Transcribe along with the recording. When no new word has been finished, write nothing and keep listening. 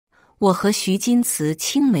我和徐金慈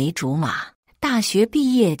青梅竹马，大学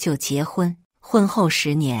毕业就结婚，婚后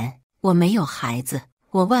10年，我没有孩子，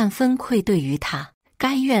我万分愧对于他，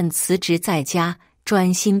甘愿辞职在家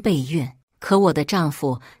专心备孕。可我的丈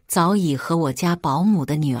夫早已和我家保姆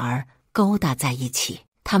的女儿勾搭在一起，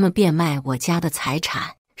他们变卖我家的财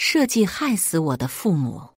产，设计害死我的父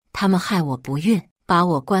母。他们害我不孕，把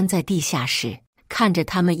我关在地下室，看着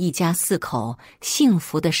他们一家4口幸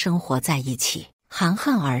福的生活在一起，含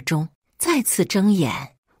恨而终。再次睁眼，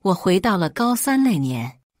我回到了高3那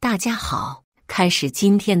年。大家好，开始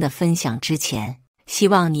今天的分享之前，希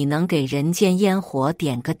望你能给人间烟火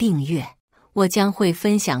点个订阅，我将会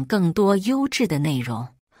分享更多优质的内容。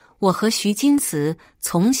我和徐金慈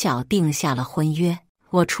从小定下了婚约。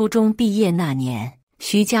我初中毕业那年，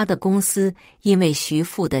徐家的公司因为徐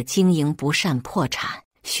父的经营不善破产，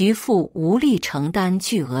徐父无力承担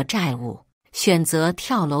巨额债务，选择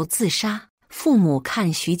跳楼自杀。父母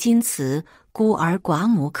看徐金慈孤儿寡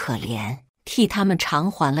母可怜，替他们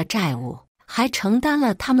偿还了债务，还承担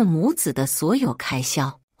了他们母子的所有开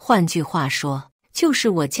销。换句话说，就是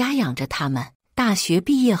我家养着他们。大学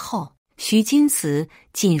毕业后，徐金慈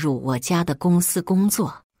进入我家的公司工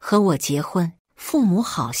作，和我结婚。父母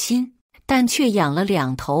好心，但却养了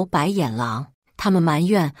2头白眼狼。他们埋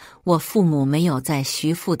怨我父母没有在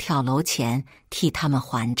徐父跳楼前替他们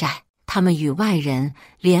还债，他们与外人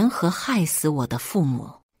联合害死我的父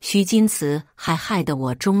母。徐金慈还害得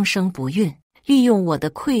我终生不孕，利用我的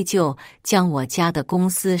愧疚将我家的公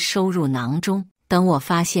司收入囊中。等我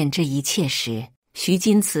发现这一切时，徐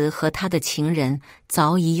金慈和他的情人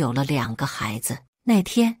早已有了2个孩子。那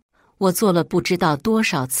天，我做了不知道多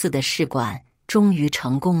少次的试管，终于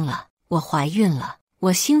成功了，我怀孕了。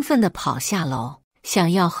我兴奋地跑下楼，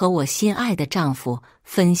想要和我心爱的丈夫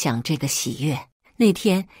分享这个喜悦。那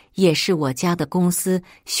天也是我家的公司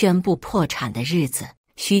宣布破产的日子，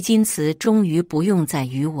徐金慈终于不用再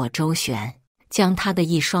与我周旋，将他的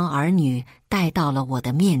1双儿女带到了我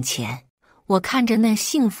的面前。我看着那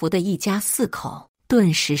幸福的一家4口，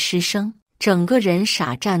顿时失声，整个人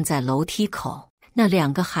傻站在楼梯口。那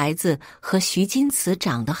2个孩子和徐金慈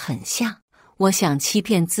长得很像，我想欺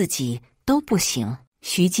骗自己都不行。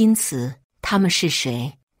徐金慈，他们是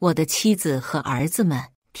谁？我的妻子和儿子们。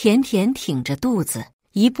甜甜挺着肚子，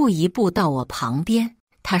一步一步到我旁边。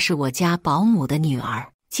她是我家保姆的女儿，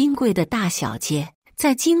金贵的大小姐。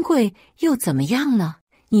再金贵又怎么样呢？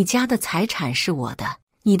你家的财产是我的，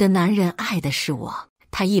你的男人爱的是我。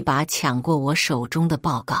她一把抢过我手中的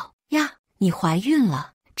报告。呀，你怀孕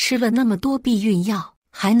了，吃了那么多避孕药，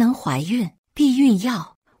还能怀孕？避孕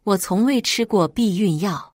药？我从未吃过避孕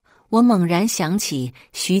药。我猛然想起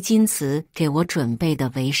徐金慈给我准备的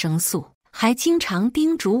维生素，还经常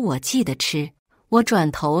叮嘱我记得吃。我转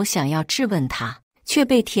头想要质问他，却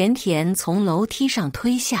被甜甜从楼梯上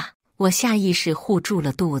推下。我下意识护住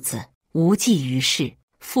了肚子，无济于事，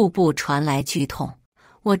腹部传来剧痛。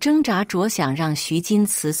我挣扎着想让徐金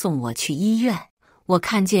慈送我去医院。我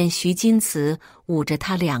看见徐金慈捂着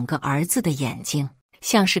他2个儿子的眼睛，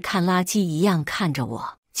像是看垃圾一样看着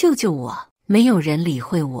我。救救我！没有人理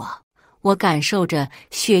会我。我感受着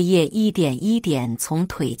血液一点一点从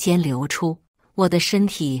腿间流出，我的身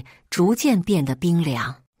体逐渐变得冰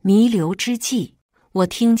凉。弥留之际，我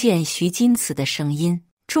听见徐金慈的声音：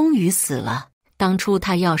终于死了。当初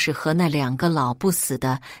他要是和那2个老不死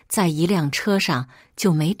的在一辆车上，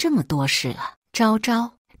就没这么多事了。昭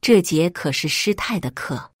昭，这节可是师太的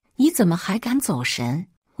课，你怎么还敢走神？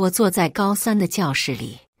我坐在高3的教室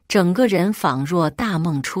里，整个人仿若大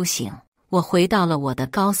梦初醒。我回到了我的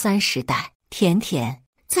高3时代。甜甜，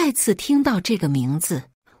再次听到这个名字，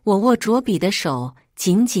我握着笔的手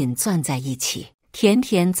紧紧攥在一起。甜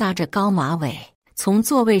甜扎着高马尾，从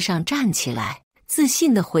座位上站起来，自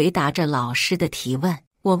信地回答着老师的提问。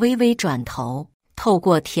我微微转头，透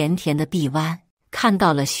过甜甜的臂弯，看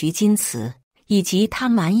到了徐金慈以及他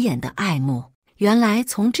满眼的爱慕。原来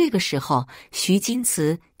从这个时候，徐金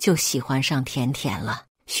慈就喜欢上甜甜了。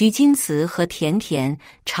徐金慈和甜甜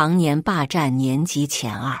常年霸占年级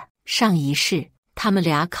前2。上一世，他们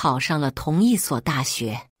俩考上了同一所大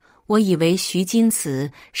学。我以为徐金慈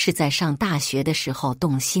是在上大学的时候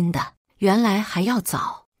动心的，原来还要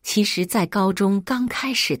早。其实在高中刚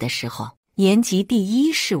开始的时候，年级第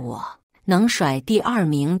1是我，能甩第2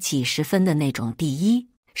名几十分的那种第1。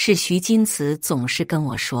是徐金慈总是跟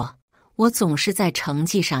我说，我总是在成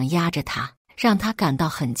绩上压着他，让他感到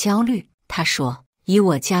很焦虑。他说，以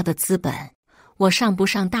我家的资本，我上不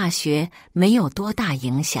上大学没有多大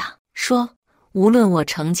影响，说无论我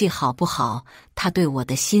成绩好不好，他对我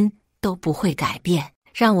的心都不会改变，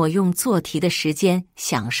让我用做题的时间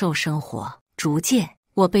享受生活。逐渐，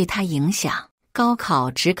我被他影响，高考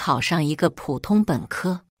只考上一个普通本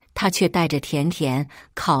科，他却带着甜甜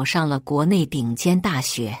考上了国内顶尖大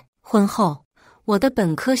学。婚后，我的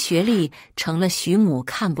本科学历成了徐母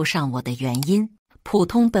看不上我的原因。普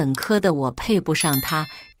通本科的我配不上他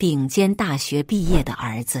顶尖大学毕业的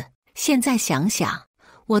儿子。现在想想，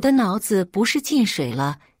我的脑子不是进水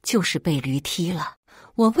了，就是被驴踢了。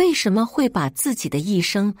我为什么会把自己的一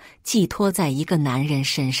生寄托在一个男人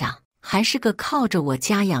身上，还是个靠着我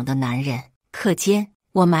家养的男人？课间，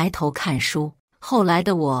我埋头看书。后来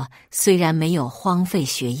的我虽然没有荒废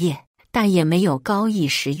学业，但也没有高一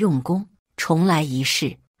时用功。重来一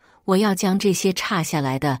世，我要将这些差下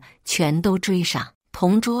来的全都追上。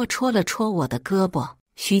同桌戳了戳我的胳膊，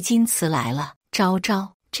徐金慈来了，昭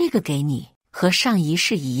昭，这个给你，和上一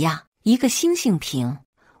世一样，一个星星瓶。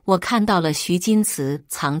我看到了徐金慈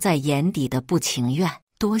藏在眼底的不情愿，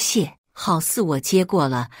多谢，好似我接过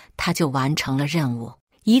了，他就完成了任务，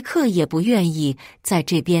一刻也不愿意在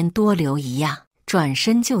这边多留一样，转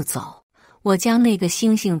身就走。我将那个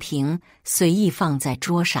星星瓶随意放在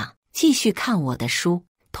桌上，继续看我的书。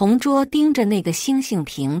同桌盯着那个星星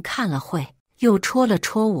瓶看了会，又戳了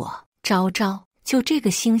戳我，昭昭，就这个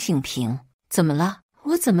星星瓶，怎么了？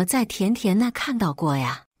我怎么在甜甜那看到过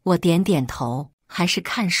呀？我点点头，还是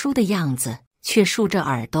看书的样子，却竖着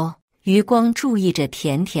耳朵，余光注意着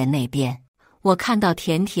甜甜那边。我看到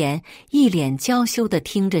甜甜一脸娇羞地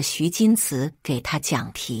听着徐金慈给她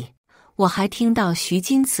讲题，我还听到徐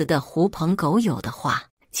金慈的狐朋狗友的话。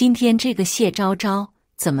今天这个谢昭昭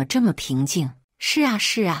怎么这么平静？是啊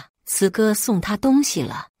是啊，慈哥送她东西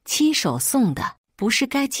了，亲手送的，不是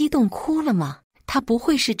该激动哭了吗？他不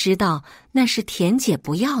会是知道那是田姐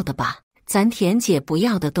不要的吧？咱田姐不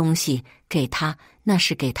要的东西给他，那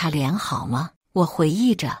是给他脸好吗？我回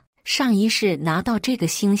忆着上一世拿到这个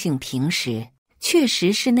星星瓶时，确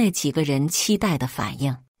实是那几个人期待的反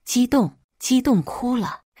应，激动哭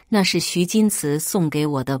了。那是徐金慈送给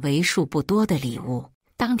我的为数不多的礼物。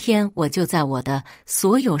当天我就在我的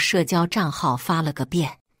所有社交账号发了个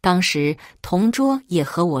遍，当时同桌也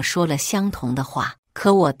和我说了相同的话，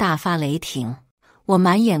可我大发雷霆。我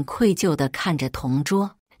满眼愧疚地看着同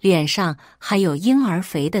桌，脸上还有婴儿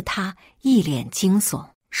肥的他一脸惊悚，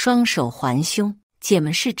双手环胸，姐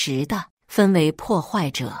们是直的，分为破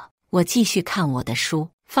坏者。我继续看我的书。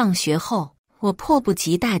放学后，我迫不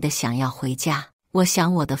及待地想要回家。我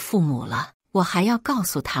想我的父母了，我还要告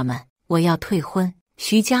诉他们我要退婚。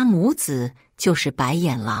徐家母子就是白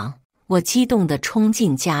眼狼。我激动地冲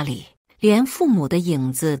进家里，连父母的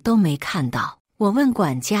影子都没看到。我问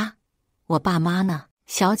管家，我爸妈呢？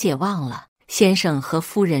小姐忘了，先生和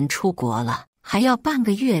夫人出国了，还要半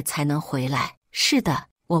个月才能回来。是的，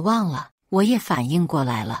我忘了。我也反应过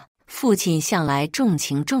来了，父亲向来重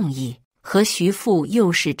情重义，和徐父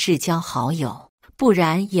又是至交好友，不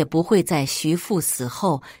然也不会在徐父死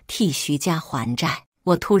后替徐家还债。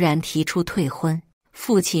我突然提出退婚，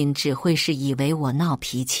父亲只会是以为我闹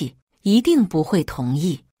脾气，一定不会同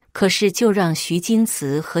意。可是就让徐金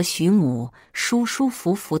慈和徐母舒舒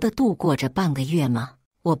服服地度过这半个月吗？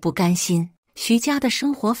我不甘心。徐家的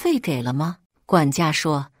生活费给了吗？管家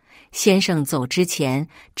说，先生走之前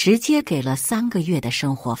直接给了3个月的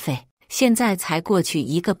生活费，现在才过去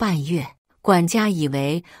1个半月。管家以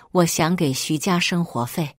为我想给徐家生活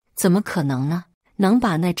费，怎么可能呢？能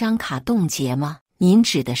把那张卡冻结吗？您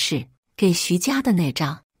指的是给徐家的那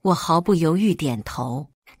张？我毫不犹豫点头，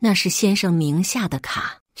那是先生名下的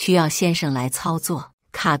卡，需要先生来操作，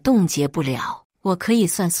卡冻结不了。我可以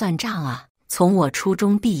算算账啊，从我初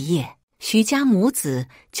中毕业，徐家母子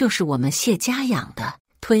就是我们谢家养的，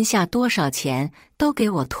吞下多少钱都给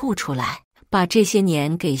我吐出来，把这些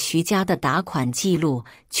年给徐家的打款记录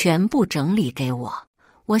全部整理给我。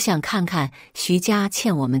我想看看徐家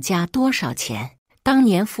欠我们家多少钱。当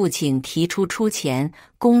年父亲提出出钱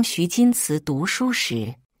供徐金慈读书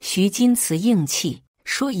时，徐金慈硬气，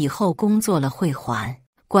说以后工作了会还。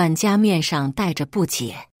管家面上带着不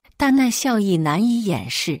解，但那笑意难以掩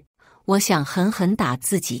饰。我想狠狠打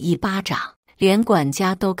自己一巴掌，连管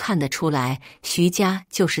家都看得出来，徐家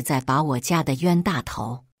就是在把我家的冤大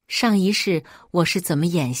头。上一世我是怎么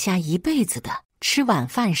眼瞎一辈子的？吃晚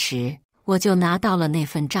饭时，我就拿到了那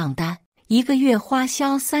份账单，1个月花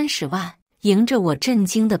销30万。迎着我震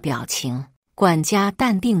惊的表情，管家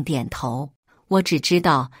淡定点头。我只知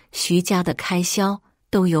道徐家的开销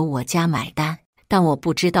都由我家买单，但我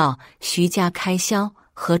不知道徐家开销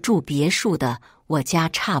和住别墅的我家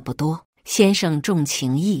差不多。先生重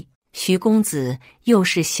情义，徐公子又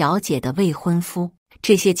是小姐的未婚夫，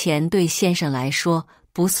这些钱对先生来说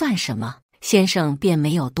不算什么，先生便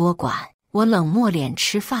没有多管。我冷漠脸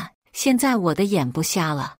吃饭，现在我的眼不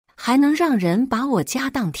瞎了，还能让人把我家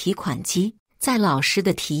当提款机？在老师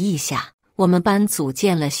的提议下，我们班组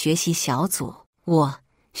建了学习小组，我、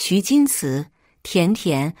徐金慈、甜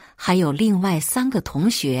甜还有另外3个同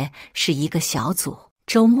学是一个小组。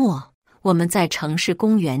周末，我们在城市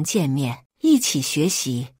公园见面，一起学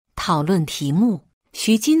习，讨论题目。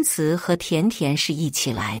徐金慈和甜甜是一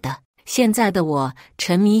起来的。现在的我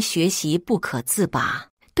沉迷学习不可自拔，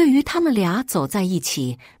对于他们俩走在一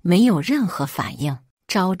起没有任何反应。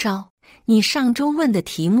昭昭，你上周问的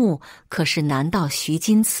题目可是难到徐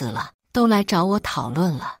金慈了，都来找我讨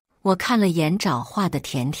论了。我看了眼找画的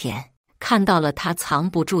甜甜，看到了他藏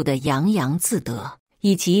不住的洋洋自得，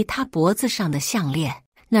以及他脖子上的项链，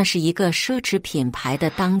那是一个奢侈品牌的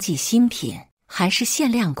当季新品，还是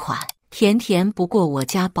限量款。甜甜不过我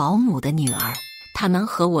家保姆的女儿，她能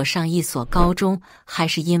和我上一所高中，还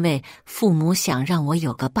是因为父母想让我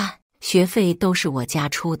有个伴，学费都是我家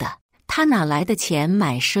出的。她哪来的钱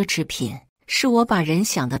买奢侈品？是我把人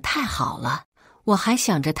想得太好了。我还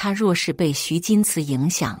想着她若是被徐金慈影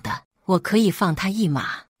响的，我可以放她一马。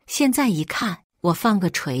现在一看，我放个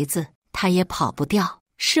锤子，她也跑不掉，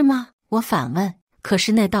是吗？我反问。可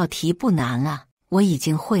是那道题不难啊，我已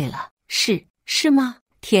经会了。是吗？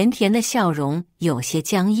甜甜的笑容有些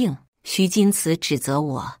僵硬。徐金慈指责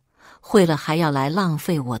我，会了还要来浪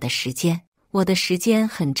费我的时间。我的时间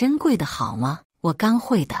很珍贵的好吗？我刚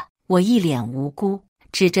会的。我一脸无辜，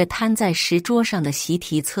指着摊在石桌上的习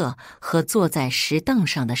题册和坐在石凳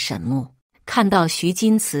上的沈木。看到徐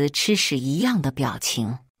金慈吃屎一样的表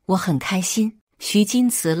情，我很开心。徐金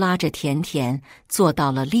慈拉着甜甜坐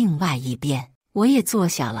到了另外一边，我也坐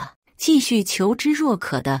下了，继续求知若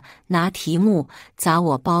渴地拿题目砸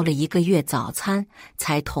我包了1个月早餐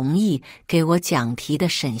才同意给我讲题的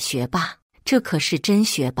沈学霸。这可是真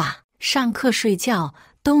学霸，上课睡觉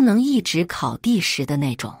都能一直考第10的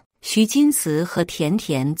那种。徐金慈和甜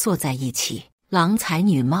甜坐在一起，郎才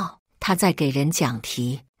女貌，他在给人讲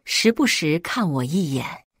题，时不时看我一眼。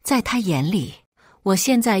在他眼里，我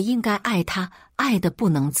现在应该爱他，爱得不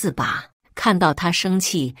能自拔。看到他生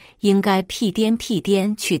气，应该屁颠屁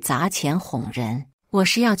颠去砸钱哄人。我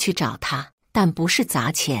是要去找他，但不是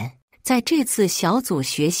砸钱。在这次小组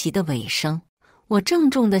学习的尾声，我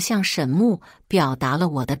郑重地向沈木表达了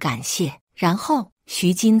我的感谢。然后，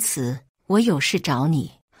徐金慈，我有事找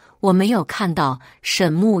你。我没有看到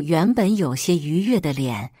沈木原本有些愉悦的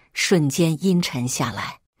脸瞬间阴沉下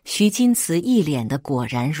来。徐金慈一脸的果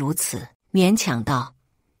然如此，勉强道：“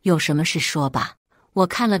有什么事说吧。”我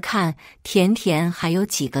看了看甜甜还有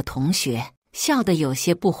几个同学，笑得有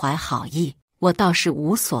些不怀好意。我倒是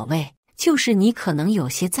无所谓，就是你可能有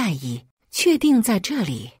些在意。确定在这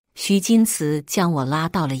里？徐金慈将我拉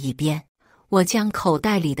到了一边，我将口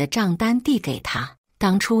袋里的账单递给他。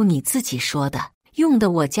当初你自己说的，用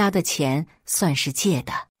的我家的钱算是借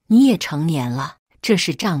的，你也成年了，这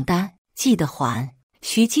是账单，记得还。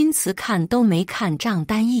徐金慈看都没看账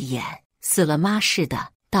单一眼，死了妈似的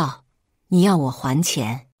道：“你要我还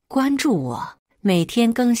钱？关注我，每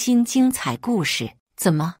天更新精彩故事，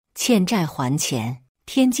怎么欠债还钱？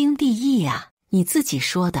天经地义呀！你自己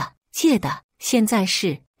说的，借的，现在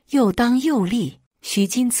是又当又立。”徐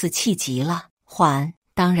金慈气急了：“还，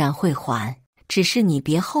当然会还，只是你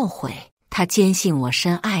别后悔。”他坚信我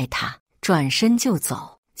深爱他，转身就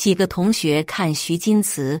走。几个同学看徐金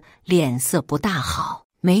慈脸色不大好，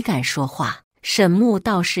没敢说话。沈木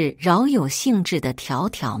倒是饶有兴致地挑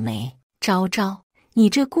挑眉：“昭昭，你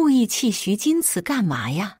这故意气徐金慈干嘛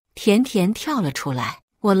呀？”甜甜跳了出来，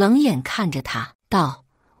我冷眼看着他，道：“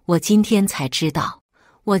我今天才知道，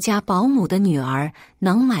我家保姆的女儿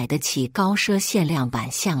能买得起高奢限量版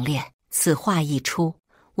项链。”此话一出，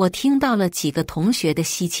我听到了几个同学的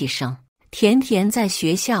吸气声。甜甜在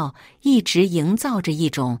学校一直营造着一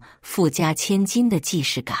种富家千金的既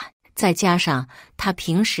视感，再加上她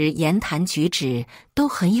平时言谈举止都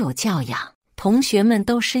很有教养，同学们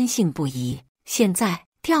都深信不疑。现在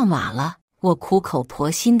掉马了，我苦口婆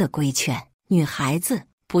心地规劝女孩子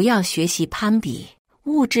不要学习攀比，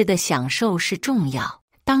物质的享受是重要，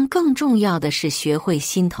当更重要的是学会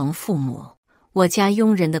心疼父母。我家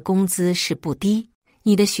佣人的工资是不低，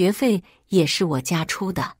你的学费也是我家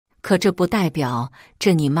出的，可这不代表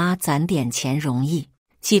这你妈攒点钱容易。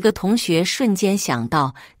几个同学瞬间想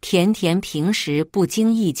到甜甜平时不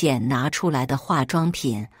经意间拿出来的化妆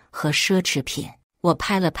品和奢侈品。我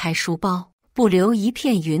拍了拍书包，不留一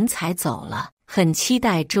片云彩走了，很期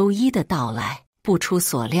待周一的到来。不出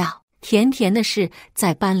所料，甜甜的事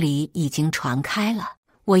在班里已经传开了。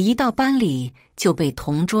我一到班里就被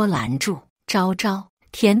同桌拦住：“昭昭，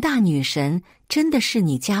田大女神真的是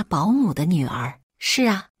你家保姆的女儿？”“是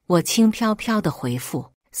啊。”我轻飘飘的回复。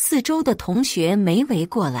四周的同学没围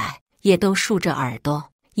过来，也都竖着耳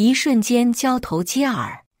朵，一瞬间交头接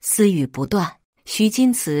耳，私语不断。徐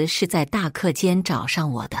金慈是在大课间找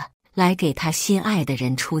上我的，来给他心爱的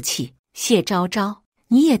人出气。谢昭昭，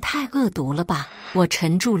你也太恶毒了吧！我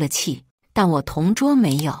沉住了气，但我同桌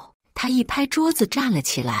没有。他一拍桌子站了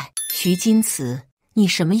起来。徐金慈，你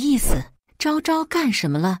什么意思？昭昭干什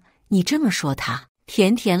么了？你这么说他？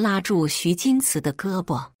甜甜拉住徐金慈的胳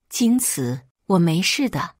膊。金慈，我没事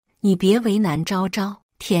的，你别为难昭昭。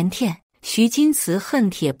甜甜，徐金慈恨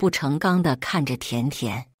铁不成钢地看着甜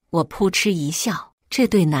甜。我扑哧一笑，这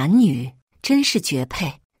对男女真是绝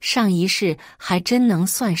配，上一世还真能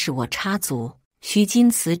算是我插足。徐金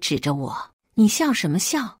慈指着我，你笑什么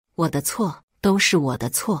笑？我的错，都是我的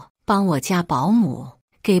错，帮我家保姆，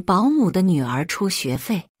给保姆的女儿出学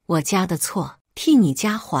费，我家的错，替你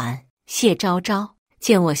家还。谢昭昭，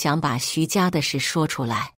见我想把徐家的事说出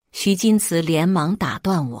来，徐金慈连忙打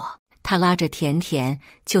断我，他拉着甜甜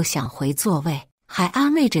就想回座位，还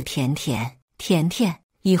安慰着甜甜，甜甜，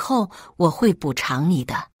以后我会补偿你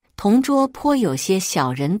的。同桌颇有些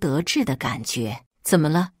小人得志的感觉。怎么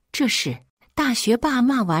了？这是大学霸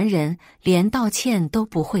骂完人，连道歉都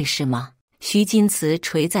不会是吗？徐金慈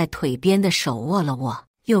垂在腿边的手握了握，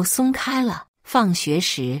又松开了。放学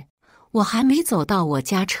时，我还没走到我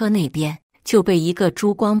家车那边，就被一个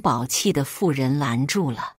珠光宝气的妇人拦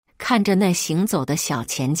住了。看着那行走的小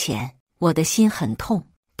钱钱，我的心很痛，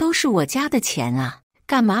都是我家的钱啊，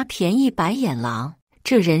干嘛便宜白眼狼？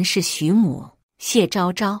这人是徐母。谢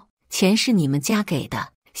昭昭，钱是你们家给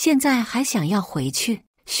的，现在还想要回去？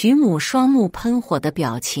徐母双目喷火的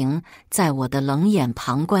表情在我的冷眼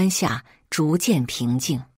旁观下逐渐平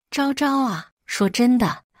静。昭昭啊，说真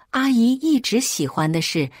的，阿姨一直喜欢的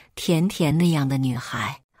是甜甜那样的女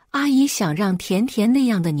孩，阿姨想让甜甜那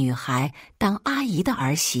样的女孩当阿姨的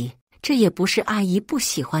儿媳，这也不是阿姨不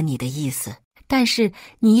喜欢你的意思。但是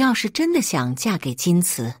你要是真的想嫁给金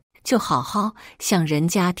慈，就好好向人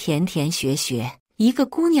家甜甜学学，一个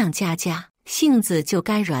姑娘家家，性子就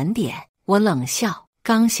该软点。我冷笑，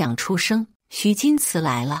刚想出声，徐金慈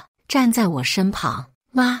来了，站在我身旁。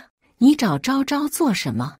妈，你找昭昭做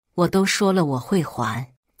什么？我都说了我会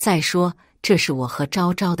还，再说这是我和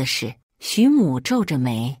昭昭的事。徐母皱着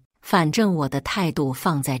眉，反正我的态度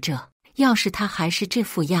放在这，要是他还是这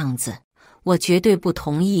副样子，我绝对不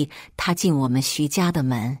同意他进我们徐家的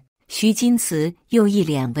门。徐金慈又一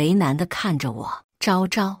脸为难地看着我。昭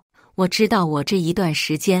昭，我知道我这一段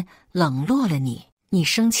时间冷落了你，你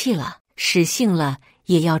生气了，使性了，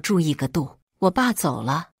也要注意个度。我爸走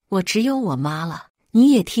了，我只有我妈了，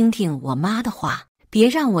你也听听我妈的话，别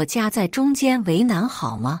让我夹在中间为难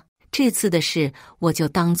好吗？这次的事我就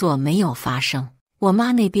当作没有发生，我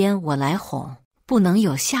妈那边我来哄，不能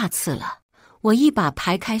有下次了。我一把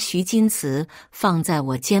排开徐金慈放在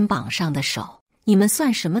我肩膀上的手，你们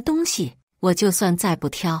算什么东西？我就算再不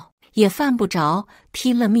挑，也犯不着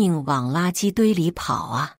拼了命往垃圾堆里跑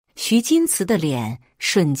啊！徐金慈的脸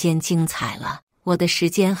瞬间精彩了。我的时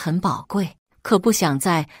间很宝贵，可不想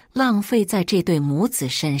再浪费在这对母子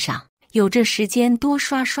身上，有这时间多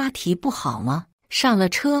刷刷题不好吗？上了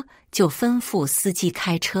车就吩咐司机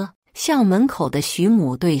开车。校门口的徐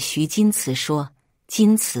母对徐金慈说：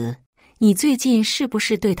金慈，你最近是不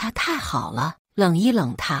是对他太好了？冷一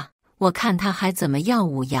冷他，我看他还怎么耀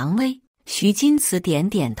武扬威。徐金慈点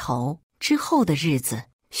点头。之后的日子，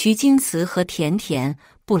徐金慈和甜甜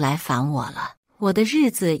不来烦我了，我的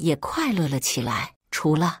日子也快乐了起来。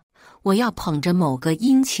除了我要捧着某个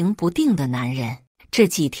阴晴不定的男人，这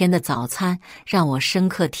几天的早餐让我深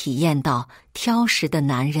刻体验到挑食的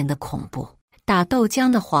男人的恐怖。打豆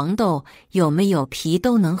浆的黄豆有没有皮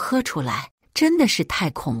都能喝出来，真的是太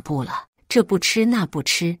恐怖了。这不吃那不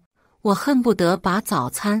吃，我恨不得把早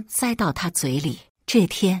餐塞到他嘴里。这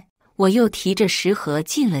天我又提着食盒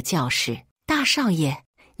进了教室。大少爷，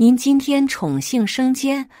您今天宠幸生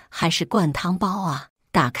煎还是灌汤包啊？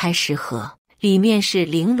打开食盒，里面是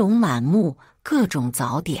玲珑满目各种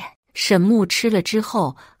早点。沈木吃了之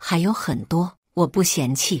后还有很多，我不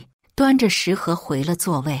嫌弃，端着食盒回了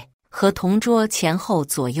座位，和同桌前后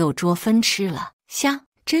左右桌分吃了。香，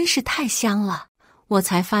真是太香了。我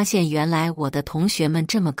才发现原来我的同学们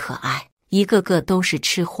这么可爱，一个个都是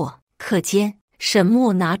吃货。课间，沈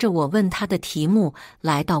木拿着我问他的题目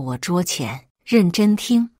来到我桌前，认真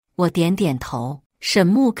听。我点点头。沈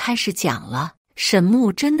木开始讲了。沈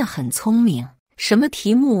木真的很聪明，什么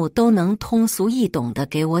题目都能通俗易懂地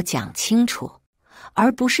给我讲清楚，而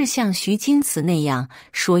不是像徐金慈那样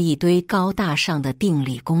说一堆高大上的定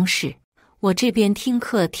理公式。我这边听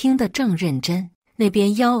课听得正认真，那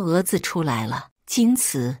边幺蛾子出来了。金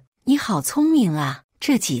慈，你好聪明啊！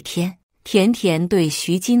这几天，甜甜对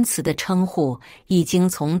徐金慈的称呼已经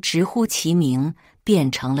从直呼其名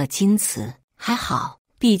变成了金词。还好，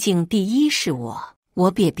毕竟第一是我。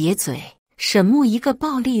我瘪嘴，沈木一个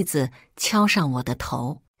暴栗子敲上我的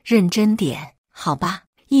头。认真点，好吧，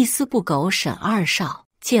一丝不苟。沈二少，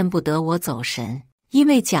见不得我走神。因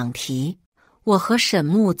为讲题，我和沈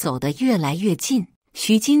木走得越来越近，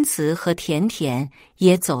徐金慈和甜甜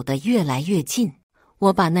也走得越来越近。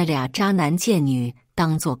我把那俩渣男贱女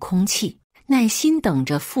当作空气，耐心等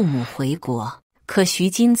着父母回国。可徐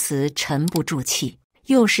金慈沉不住气，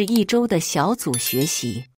又是1周的小组学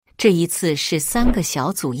习，这一次是3个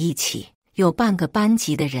小组一起，有半个班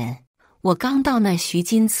级的人。我刚到那，徐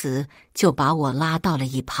金慈就把我拉到了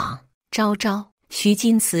一旁。昭昭，徐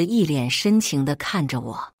金慈一脸深情地看着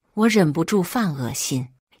我，我忍不住犯恶心，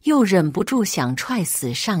又忍不住想踹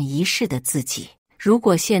死上一世的自己。如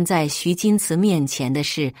果现在徐金慈面前的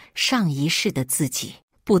是上一世的自己，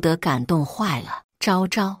不得感动坏了。昭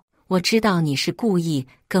昭，我知道你是故意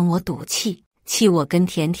跟我赌气，气我跟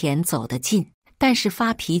甜甜走得近，但是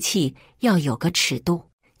发脾气要有个尺度。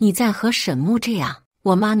你再和沈木这样，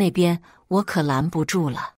我妈那边我可拦不住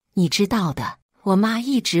了，你知道的，我妈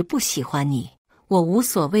一直不喜欢你。我无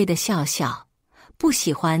所谓的笑笑，不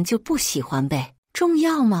喜欢就不喜欢呗，重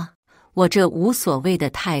要吗？我这无所谓的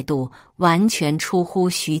态度完全出乎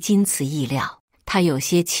徐金慈意料，他有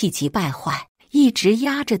些气急败坏，一直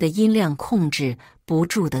压着的音量控制不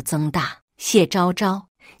住的增大。谢昭昭，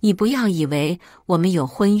你不要以为我们有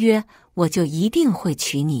婚约，我就一定会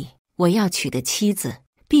娶你。我要娶的妻子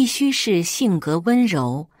必须是性格温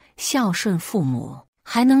柔、孝顺父母，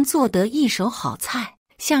还能做得一手好菜，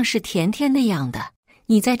像是甜甜那样的。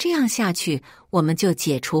你再这样下去，我们就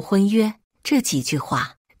解除婚约。这几句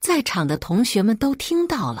话在场的同学们都听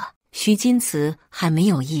到了，徐金慈还没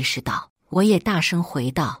有意识到。我也大声回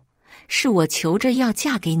道，是我求着要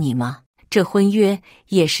嫁给你吗？这婚约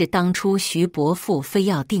也是当初徐伯父非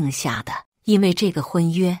要定下的，因为这个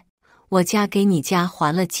婚约，我家给你家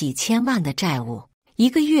还了几千万的债务，一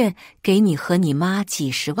个月给你和你妈几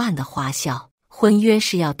十万的花销。婚约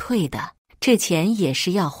是要退的，这钱也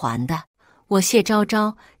是要还的。我谢昭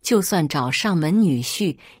昭就算找上门女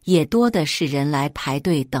婿，也多的是人来排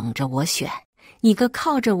队等着我选。你个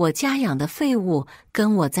靠着我家养的废物，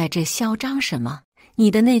跟我在这嚣张什么？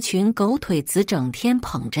你的那群狗腿子整天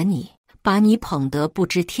捧着你，把你捧得不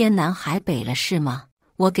知天南海北了是吗？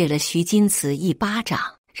我给了徐金慈一巴掌，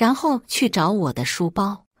然后去找我的书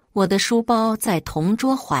包。我的书包在同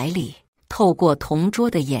桌怀里，透过同桌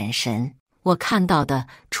的眼神，我看到的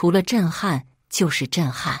除了震撼就是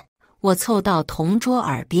震撼。我凑到同桌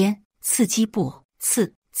耳边，刺激不？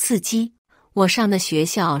刺激。我上的学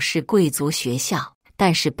校是贵族学校，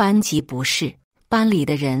但是班级不是。班里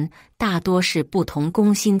的人大多是不同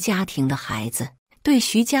工薪家庭的孩子，对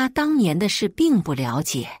徐家当年的事并不了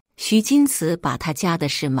解。徐金慈把他家的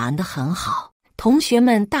事瞒得很好，同学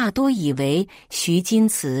们大多以为徐金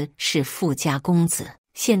慈是富家公子，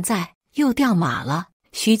现在又掉马了。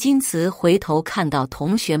徐金慈回头看到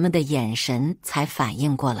同学们的眼神，才反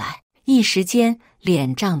应过来，一时间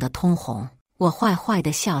脸涨得通红。我坏坏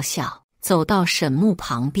的笑笑，走到沈木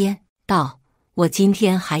旁边，道：“我今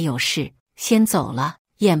天还有事，先走了，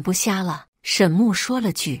眼不瞎了。”沈木说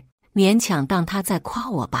了句，勉强当他在夸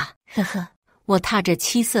我吧，呵呵。我踏着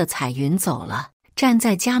七色彩云走了，站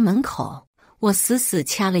在家门口，我死死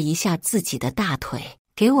掐了一下自己的大腿，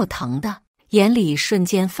给我疼的，眼里瞬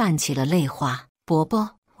间泛起了泪花。伯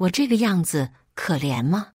伯，我这个样子可怜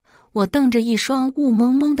吗？我瞪着一双雾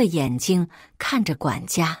蒙蒙的眼睛看着管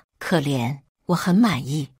家，可怜，我很满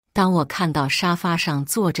意。当我看到沙发上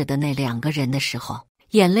坐着的那2个人的时候，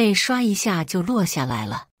眼泪刷一下就落下来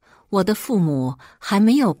了。我的父母还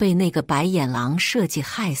没有被那个白眼狼设计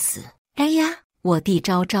害死。哎呀，我弟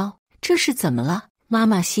昭昭，这是怎么了？妈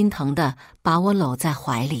妈心疼的把我搂在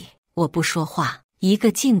怀里，我不说话，一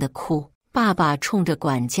个劲的哭。爸爸冲着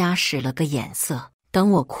管家使了个眼色，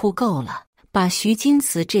等我哭够了，把徐金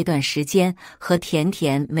慈这段时间和甜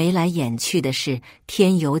甜眉来眼去的事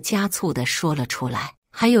添油加醋的说了出来。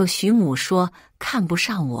还有徐母说看不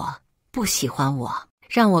上我，不喜欢我，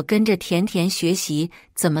让我跟着甜甜学习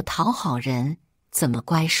怎么讨好人，怎么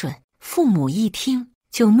乖顺。父母一听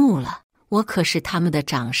就怒了，我可是他们的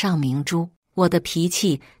掌上明珠，我的脾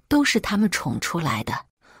气都是他们宠出来的。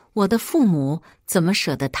我的父母怎么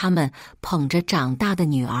舍得他们捧着长大的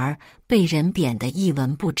女儿被人贬得一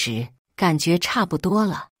文不值？感觉差不多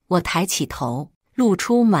了，我抬起头，露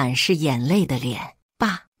出满是眼泪的脸。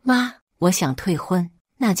爸妈，我想退婚。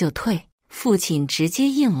那就退。父亲直接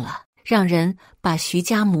应了，让人把徐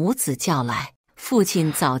家母子叫来。父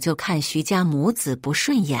亲早就看徐家母子不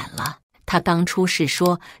顺眼了，他当初是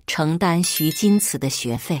说承担徐金慈的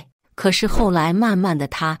学费，可是后来慢慢的，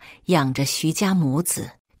他养着徐家母子，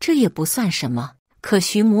这也不算什么。可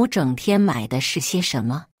徐母整天买的是些什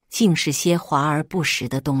么？竟是些华而不实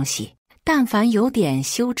的东西。但凡有点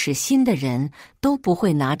羞耻心的人，都不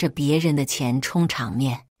会拿着别人的钱充场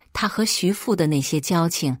面。他和徐父的那些交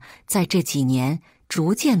情，在这几年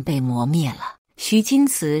逐渐被磨灭了。徐金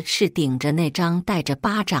慈是顶着那张带着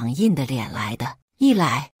巴掌印的脸来的，一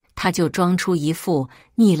来他就装出一副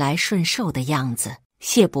逆来顺受的样子。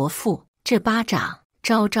谢伯父，这巴掌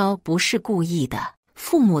昭昭不是故意的。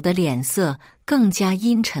父母的脸色更加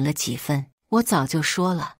阴沉了几分。我早就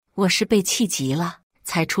说了，我是被气急了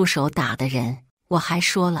才出手打的人。我还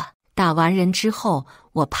说了，打完人之后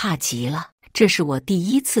我怕极了，这是我第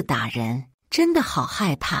一次打人，真的好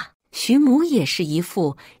害怕。徐母也是一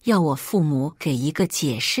副要我父母给一个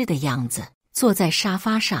解释的样子，坐在沙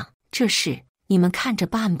发上。这事你们看着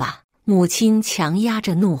办吧。母亲强压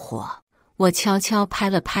着怒火，我悄悄拍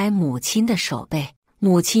了拍母亲的手背，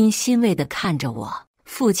母亲欣慰地看着我，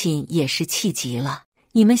父亲也是气急了。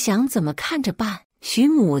你们想怎么看着办？徐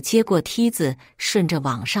母接过梯子，顺着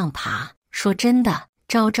往上爬，说真的，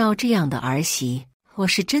昭昭这样的儿媳，我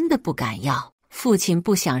是真的不敢要。父亲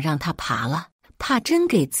不想让她爬了，怕真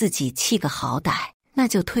给自己气个好歹，那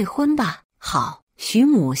就退婚吧。好，徐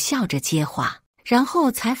母笑着接话，然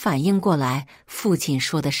后才反应过来父亲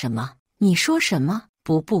说的什么。你说什么？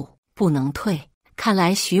不能退。看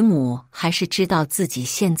来徐母还是知道自己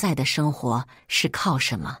现在的生活是靠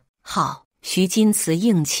什么。好，徐金慈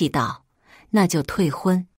硬气道，那就退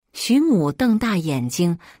婚。徐母瞪大眼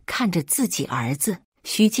睛看着自己儿子，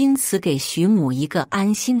徐金慈给徐母一个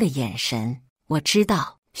安心的眼神。我知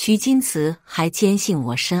道徐金慈还坚信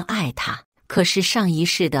我深爱他，可是上一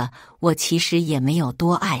世的我其实也没有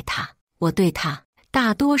多爱他。我对他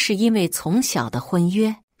大多是因为从小的婚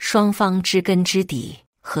约，双方知根知底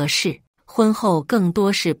合适，婚后更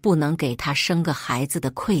多是不能给他生个孩子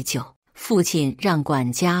的愧疚。父亲让管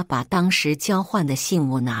家把当时交换的信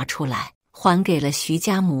物拿出来，还给了徐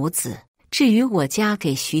家母子。至于我家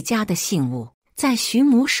给徐家的信物，在徐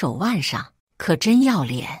母手腕上，可真要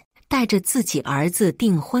脸，带着自己儿子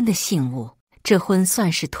订婚的信物，这婚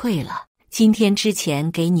算是退了。今天之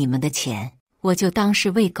前给你们的钱，我就当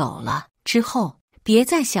是喂狗了，之后别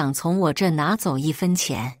再想从我这拿走一分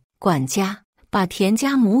钱。管家把田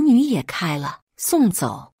家母女也开了，送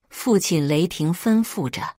走。父亲雷霆吩咐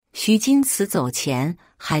着。徐金慈走前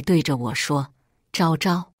还对着我说，昭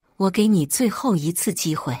昭，我给你最后一次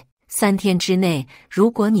机会，3天之内，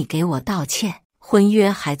如果你给我道歉，婚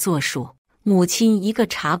约还作数。母亲一个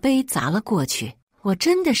茶杯砸了过去，我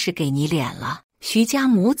真的是给你脸了。徐家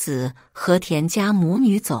母子和田家母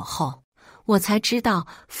女走后，我才知道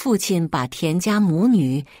父亲把田家母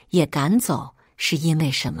女也赶走是因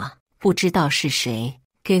为什么。不知道是谁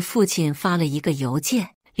给父亲发了一个邮件，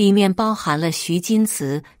里面包含了徐金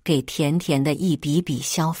慈给甜甜的一笔笔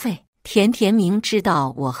消费。甜甜明知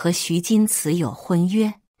道我和徐金慈有婚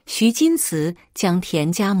约，徐金慈将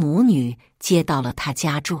田家母女接到了他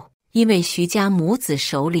家住，因为徐家母子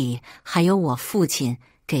手里还有我父亲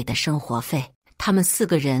给的生活费，他们4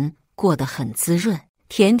个人过得很滋润。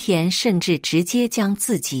甜甜甚至直接将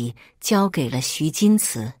自己交给了徐金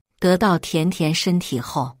慈。得到甜甜身体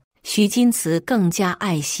后，徐金慈更加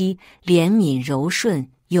爱惜、怜悯、柔顺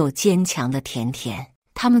又坚强的甜甜。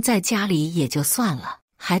他们在家里也就算了，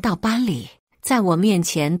还到班里，在我面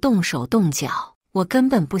前动手动脚，我根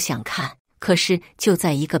本不想看。可是就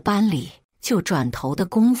在一个班里，就转头的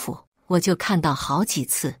功夫，我就看到好几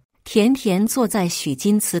次甜甜坐在许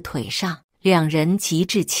金慈腿上，两人极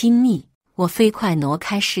致亲密。我飞快挪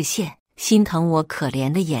开视线，心疼我可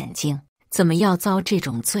怜的眼睛，怎么要遭这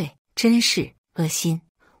种罪，真是恶心。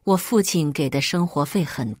我父亲给的生活费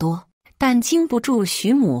很多，但经不住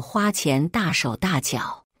徐母花钱大手大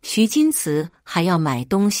脚。徐金慈还要买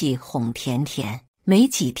东西哄甜甜，没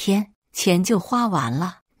几天钱就花完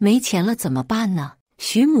了。没钱了怎么办呢？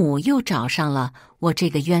徐母又找上了我这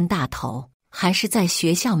个冤大头。还是在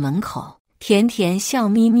学校门口，甜甜笑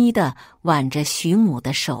眯眯地挽着徐母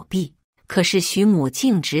的手臂，可是徐母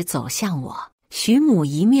径直走向我。徐母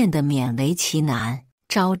一面的勉为其难，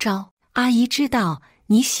昭昭，阿姨知道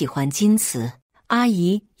你喜欢金慈，阿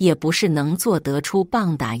姨也不是能做得出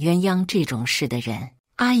棒打鸳鸯这种事的人，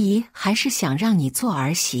阿姨还是想让你做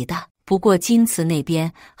儿媳的。不过金慈那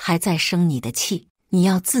边还在生你的气，你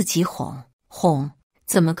要自己哄。哄？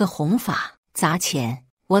怎么个哄法？砸钱？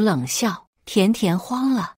我冷笑。甜甜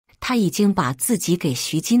慌了，她已经把自己给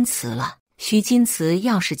徐金慈了。徐金慈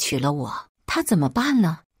要是娶了我，她怎么办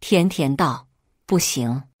呢？甜甜道：不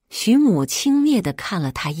行。徐母轻蔑地看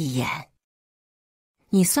了她一眼，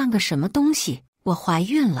你算个什么东西？我怀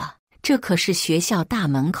孕了，这可是学校大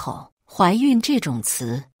门口，怀孕这种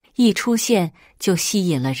词一出现就吸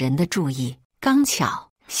引了人的注意。刚巧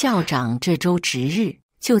校长这周值日，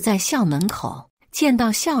就在校门口。见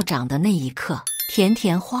到校长的那一刻，甜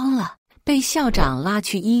甜慌了。被校长拉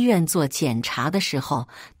去医院做检查的时候，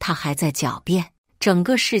她还在狡辩。整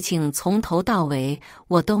个事情从头到尾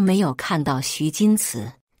我都没有看到徐金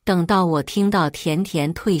慈。等到我听到甜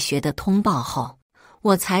甜退学的通报后，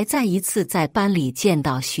我才再一次在班里见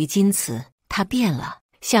到徐金慈。她变了，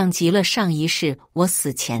像极了上一世我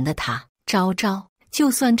死前的她。昭昭，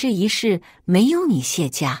就算这一世没有你谢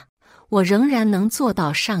家，我仍然能做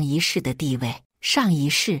到上一世的地位。上一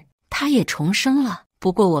世她也重生了，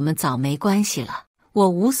不过我们早没关系了。我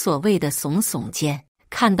无所谓的耸耸肩，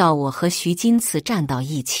看到我和徐金慈站到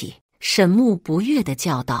一起，沈木不悦地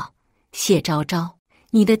叫道：谢昭昭，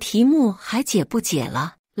你的题目还解不解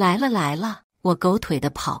了？来了来了！我狗腿地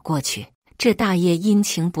跑过去，这大爷阴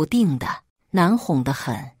晴不定的，难哄得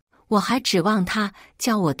很。我还指望他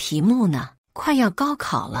教我题目呢。快要高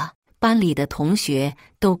考了，班里的同学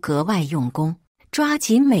都格外用功，抓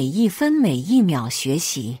紧每一分每一秒学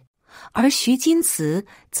习，而徐金慈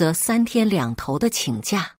则3天2头的请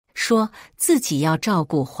假，说自己要照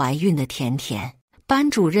顾怀孕的甜甜。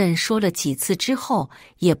班主任说了几次之后，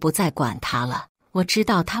也不再管他了。我知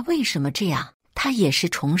道他为什么这样，他也是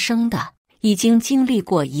重生的，已经经历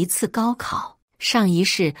过一次高考。上一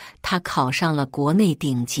世他考上了国内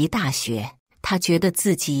顶级大学，他觉得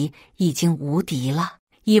自己已经无敌了，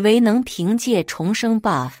以为能凭借重生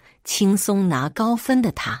buff 轻松拿高分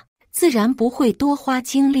的他，自然不会多花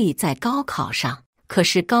精力在高考上。可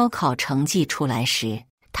是高考成绩出来时，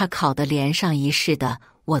他考得连上一世的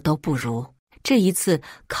我都不如。这一次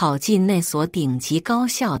考进那所顶级高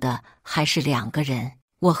校的还是2个人，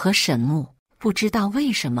我和沈木。不知道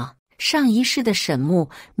为什么，上一世的沈木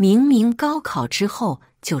明明高考之后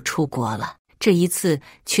就出国了，这一次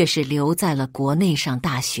却是留在了国内上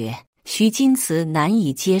大学。徐金慈难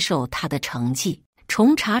以接受他的成绩，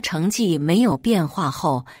重查成绩没有变化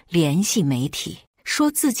后，联系媒体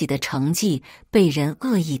说自己的成绩被人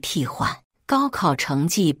恶意替换，高考成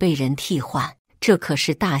绩被人替换，这可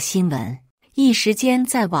是大新闻。一时间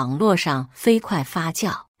在网络上飞快发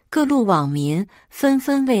酵，各路网民纷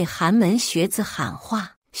纷为寒门学子喊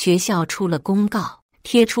话。学校出了公告，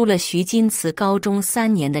贴出了徐金慈高中3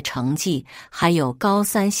年的成绩，还有高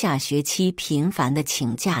3下学期频繁的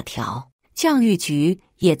请假条。教育局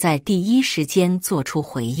也在第一时间做出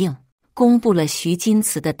回应，公布了徐金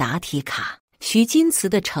慈的答题卡。徐金慈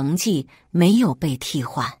的成绩没有被替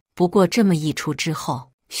换，不过这么一出之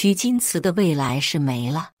后，徐金慈的未来是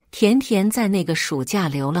没了。甜甜在那个暑假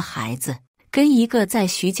留了孩子，跟一个在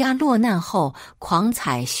徐家落难后狂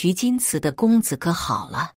踩徐金慈的公子哥好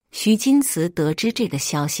了。徐金慈得知这个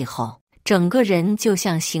消息后，整个人就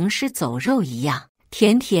像行尸走肉一样。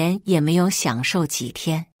甜甜也没有享受几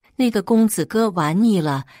天，那个公子哥玩腻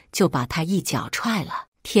了，就把他一脚踹了。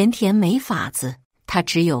甜甜没法子，他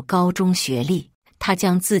只有高中学历，他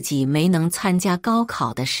将自己没能参加高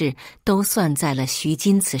考的事都算在了徐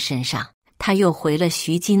金慈身上。他又回了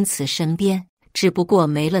徐金慈身边，只不过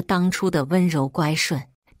没了当初的温柔乖顺。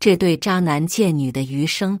这对渣男贱女的余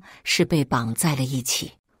生是被绑在了一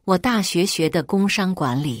起。我大学学的工商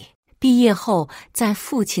管理，毕业后在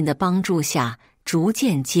父亲的帮助下逐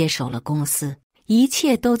渐接手了公司，一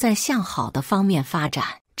切都在向好的方面发展。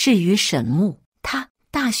至于沈木，他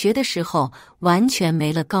大学的时候完全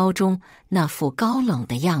没了高中那副高冷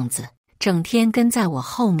的样子，整天跟在我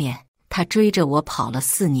后面，他追着我跑了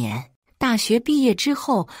4年。大学毕业之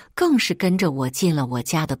后，更是跟着我进了我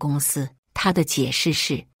家的公司。他的解释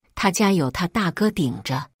是，他家有他大哥顶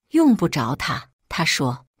着，用不着他。他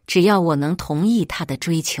说，只要我能同意他的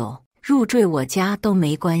追求，入赘我家都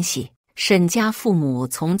没关系。沈家父母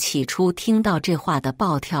从起初听到这话的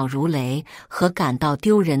暴跳如雷和感到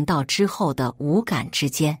丢人到之后的无感之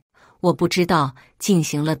间，我不知道进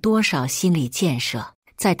行了多少心理建设。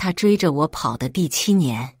在他追着我跑的第7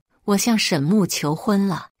年，我向沈木求婚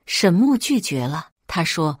了。沈木拒绝了，他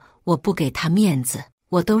说我不给他面子，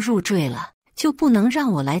我都入赘了，就不能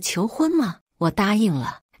让我来求婚吗？我答应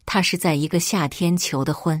了。他是在一个夏天求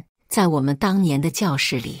的婚，在我们当年的教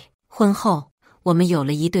室里。婚后，我们有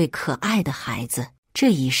了一对可爱的孩子。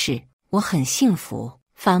这一世，我很幸福。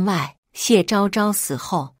番外，谢昭昭死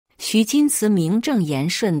后，徐金慈名正言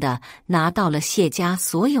顺地拿到了谢家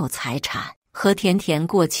所有财产，和甜甜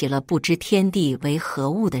过起了不知天地为何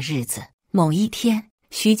物的日子。某一天，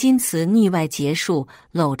徐金慈腻外结束，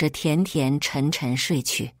搂着甜甜沉沉睡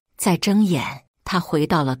去。再睁眼，他回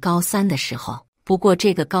到了高3的时候。不过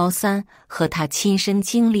这个高3和他亲身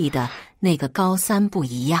经历的那个高3不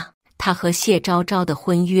一样，他和谢昭昭的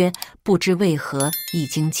婚约不知为何已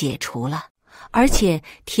经解除了，而且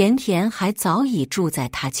甜甜还早已住在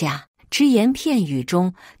他家。只言片语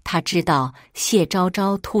中，他知道谢昭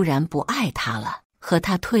昭突然不爱他了，和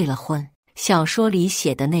他退了婚。小说里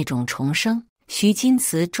写的那种重生，徐金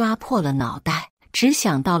慈抓破了脑袋，只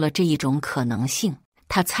想到了这一种可能性。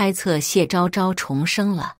他猜测谢昭昭重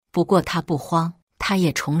生了，不过他不慌，他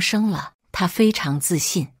也重生了。他非常自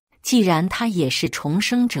信，既然他也是重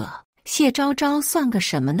生者，谢昭昭算个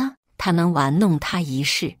什么呢？他能玩弄他一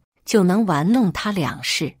世，就能玩弄他两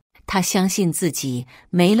世。他相信自己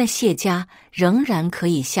没了谢家，仍然可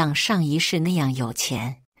以像上一世那样有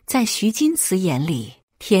钱。在徐金慈眼里，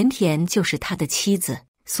甜甜就是他的妻子，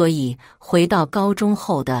所以回到高中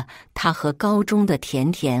后的他和高中的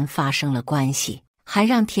甜甜发生了关系，还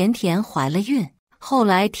让甜甜怀了孕。后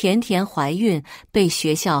来甜甜怀孕被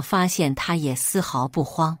学校发现，他也丝毫不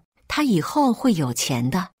慌，他以后会有钱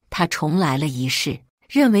的。他重来了一世，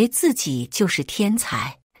认为自己就是天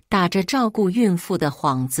才，打着照顾孕妇的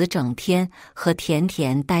幌子，整天和甜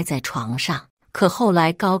甜待在床上。可后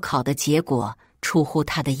来高考的结果出乎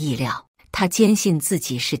他的意料，他坚信自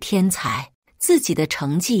己是天才，自己的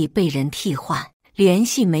成绩被人替换，联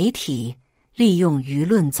系媒体，利用舆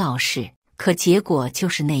论造势。可结果就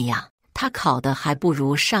是那样，他考得还不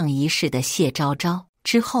如上一世的谢昭昭。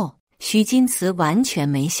之后，徐金慈完全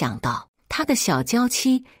没想到，他的小娇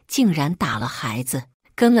妻竟然打了孩子，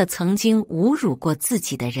跟了曾经侮辱过自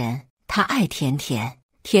己的人。他爱甜甜，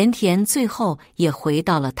甜甜最后也回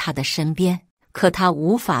到了他的身边，可他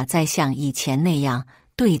无法再像以前那样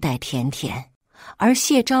对待甜甜。而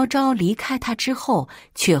谢昭昭离开他之后，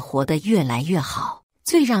却活得越来越好。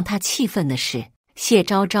最让他气愤的是，谢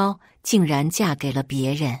昭昭竟然嫁给了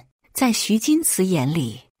别人。在徐金慈眼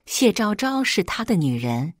里，谢昭昭是他的女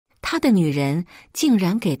人，他的女人竟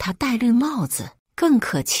然给他戴绿帽子。更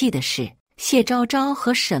可气的是，谢昭昭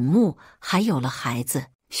和沈木还有了孩子。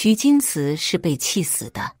徐金慈是被气死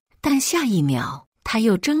的，但下一秒他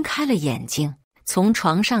又睁开了眼睛，从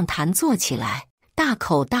床上弹坐起来，大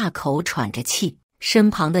口大口喘着气。身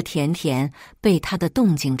旁的甜甜被他的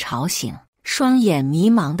动静吵醒，双眼迷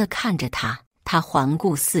茫地看着他。他环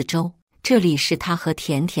顾四周，这里是他和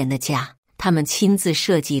甜甜的家，他们亲自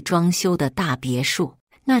设计装修的大别墅。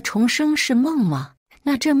那重生是梦吗？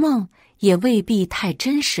那这梦也未必太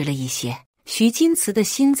真实了一些。徐金慈的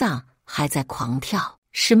心脏还在狂跳，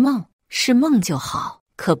是梦，是梦就好。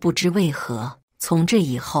可不知为何，从这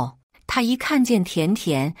以后，他一看见甜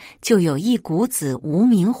甜，就有一股子无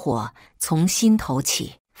名火从心头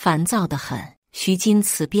起，烦躁得很。徐金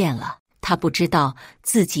慈变了，他不知道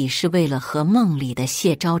自己是为了和梦里的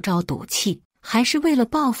谢昭昭赌气，还是为了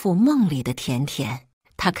报复梦里的甜甜。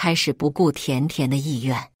他开始不顾甜甜的意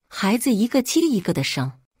愿，孩子一个接一个的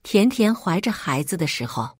生。甜甜怀着孩子的时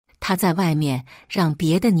候，他在外面让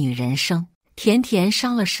别的女人生。甜甜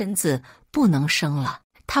伤了身子，不能生了，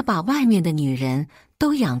他把外面的女人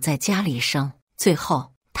都养在家里生。最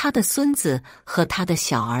后，他的孙子和他的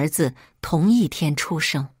小儿子同一天出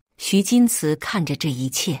生。徐金慈看着这一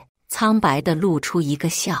切，苍白地露出一个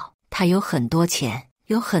笑。他有很多钱，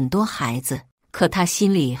有很多孩子，可他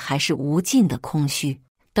心里还是无尽的空虚。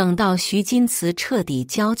等到徐金慈彻底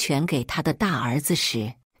交权给他的大儿子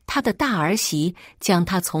时，他的大儿媳将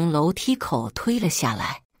他从楼梯口推了下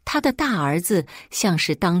来。他的大儿子像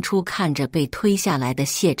是当初看着被推下来的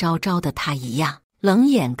谢昭昭的他一样，冷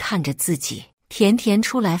眼看着自己。甜甜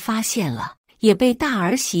出来发现了，也被大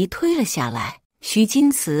儿媳推了下来。徐金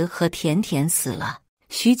慈和甜甜死了。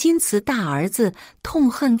徐金慈大儿子痛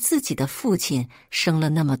恨自己的父亲生了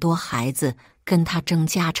那么多孩子，跟他争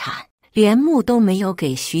家产，连墓都没有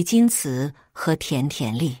给徐金慈和甜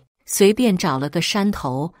甜立，随便找了个山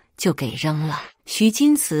头就给扔了。徐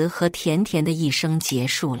金慈和甜甜的一生结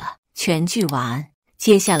束了。全剧完。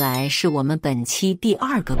接下来是我们本期第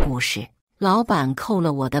2个故事。老板扣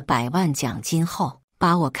了我的100万奖金后，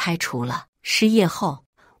把我开除了。失业后，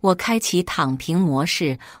我开启躺平模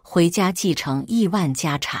式，回家继承亿万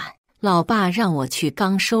家产。老爸让我去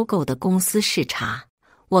刚收购的公司视察，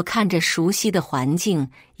我看着熟悉的环境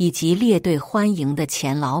以及列队欢迎的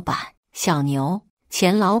钱老板小牛。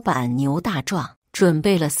钱老板牛大壮，准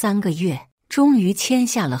备了3个月，终于签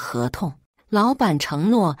下了合同。老板承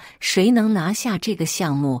诺，谁能拿下这个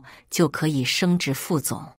项目，就可以升职副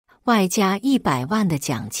总，外加100万的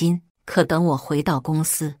奖金。可等我回到公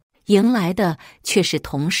司，迎来的却是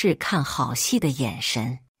同事看好戏的眼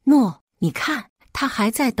神。诺，你看，他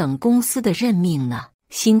还在等公司的任命呢。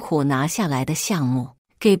辛苦拿下来的项目，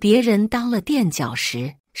给别人当了垫脚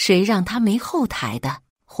石，谁让他没后台的，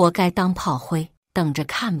活该当炮灰。等着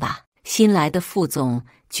看吧，新来的副总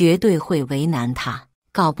绝对会为难他。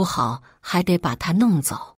搞不好还得把他弄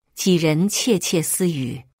走。几人窃窃私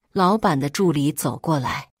语，老板的助理走过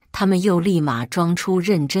来，他们又立马装出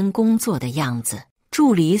认真工作的样子。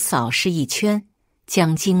助理扫视一圈，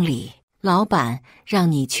江经理，老板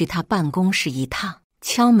让你去他办公室一趟。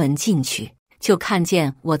敲门进去，就看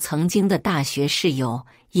见我曾经的大学室友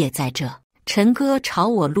也在这。陈哥朝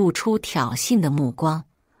我露出挑衅的目光，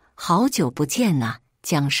好久不见呐，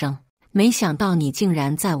江生，没想到你竟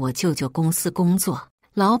然在我舅舅公司工作。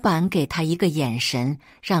老板给他一个眼神，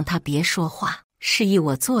让他别说话，示意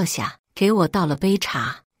我坐下，给我倒了杯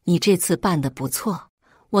茶。你这次办得不错。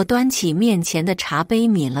我端起面前的茶杯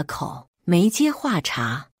抿了口，没接话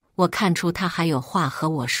茬。我看出他还有话和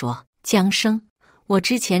我说。江生，我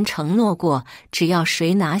之前承诺过，只要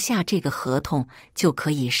谁拿下这个合同，就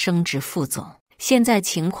可以升职副总。现在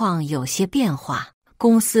情况有些变化，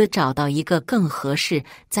公司找到一个更合适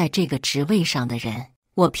在这个职位上的人。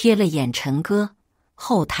我瞥了眼陈哥，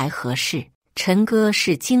后台合适。陈哥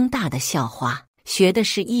是京大的校花，学的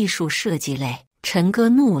是艺术设计类。陈哥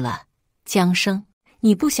怒了，江生，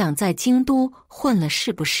你不想在京都混了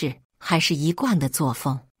是不是？还是一贯的作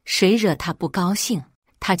风，谁惹他不高兴，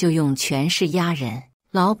他就用权势压人。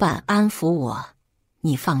老板安抚我，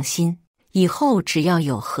你放心，以后只要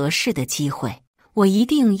有合适的机会，我一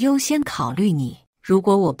定优先考虑你。如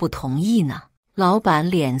果我不同意呢？老板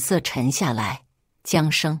脸色沉下来，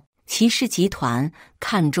江生，骑士集团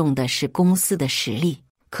看重的是公司的实力，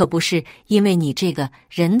可不是因为你这个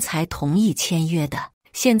人才同意签约的。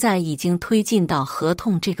现在已经推进到合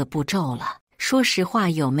同这个步骤了，说实话，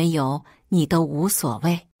有没有你都无所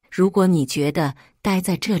谓。如果你觉得待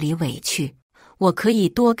在这里委屈，我可以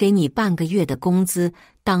多给你半个月的工资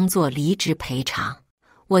当做离职赔偿。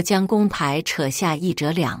我将工牌扯下一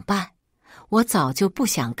折两半，我早就不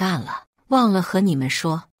想干了。忘了和你们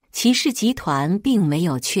说，骑士集团并没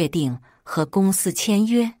有确定和公司签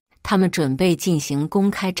约，他们准备进行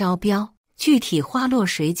公开招标，具体花落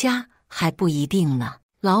谁家还不一定呢。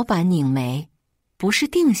老板拧眉，不是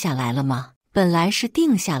定下来了吗？本来是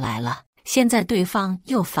定下来了，现在对方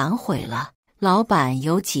又反悔了。老板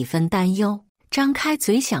有几分担忧，张开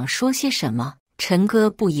嘴想说些什么。陈哥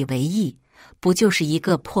不以为意，不就是一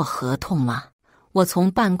个破合同吗？我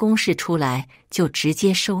从办公室出来就直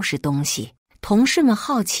接收拾东西。同事们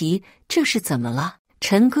好奇这是怎么了？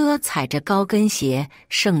陈哥踩着高跟鞋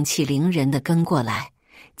盛气凌人地跟过来。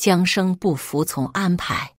江生不服从安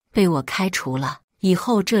排，被我开除了。以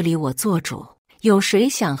后这里我做主，有谁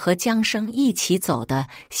想和江生一起走的，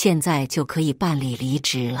现在就可以办理离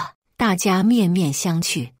职了。大家面面相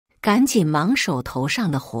觑，赶紧忙手头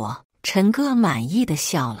上的活。陈哥满意的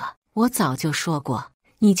笑了，我早就说过，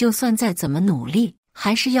你就算再怎么努力，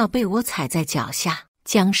还是要被我踩在脚下。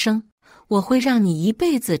江生，我会让你一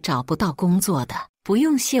辈子找不到工作的，不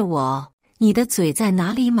用谢我哦。你的嘴在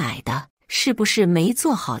哪里买的？是不是没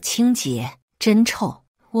做好清洁？真臭！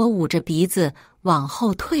我捂着鼻子往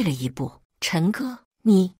后退了一步。陈哥，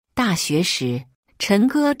你大学时，陈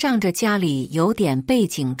哥仗着家里有点背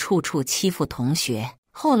景，处处欺负同学，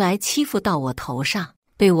后来欺负到我头上，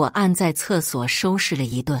被我按在厕所收拾了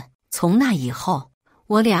一顿。从那以后，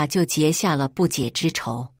我俩就结下了不解之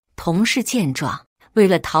仇。同事见状，为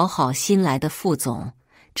了讨好新来的副总，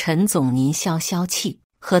陈总您消消气，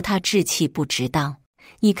和他置气不值当。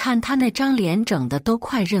你看他那张脸整的都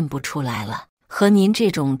快认不出来了，和您这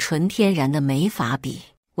种纯天然的没法比。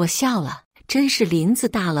我笑了，真是林子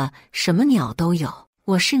大了，什么鸟都有。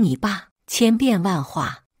我是你爸，千变万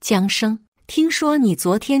化。江生，听说你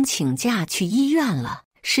昨天请假去医院了，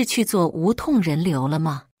是去做无痛人流了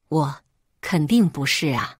吗？我肯定不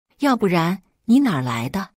是啊，要不然你哪儿来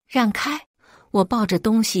的？让开！我抱着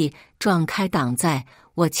东西撞开挡在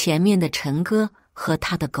我前面的陈哥和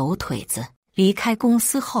他的狗腿子。离开公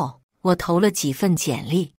司后，我投了几份简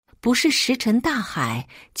历，不是石沉大海，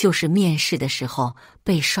就是面试的时候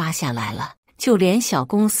被刷下来了，就连小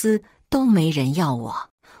公司都没人要我。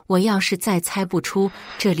我要是再猜不出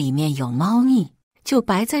这里面有猫腻，就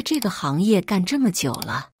白在这个行业干这么久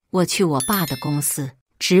了。我去我爸的公司，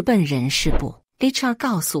直奔人事部。HR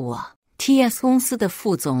告诉我， TS 公司的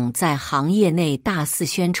副总在行业内大肆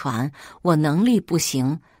宣传我能力不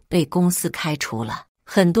行，被公司开除了。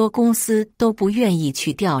很多公司都不愿意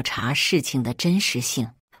去调查事情的真实性，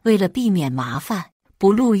为了避免麻烦，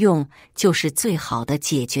不录用就是最好的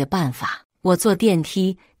解决办法。我坐电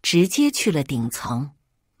梯直接去了顶层。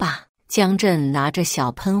爸，江震拿着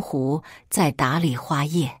小喷壶在打理花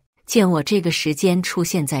叶，见我这个时间出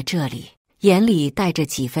现在这里，眼里带着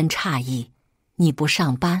几分诧异。你不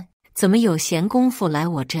上班，怎么有闲工夫来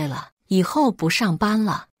我这了？以后不上班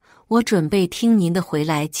了，我准备听您的回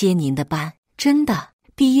来接您的班。真的？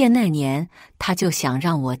毕业那年，他就想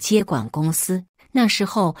让我接管公司。那时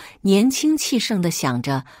候年轻气盛的想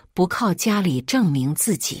着不靠家里证明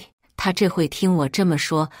自己，他这会听我这么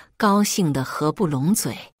说，高兴得合不拢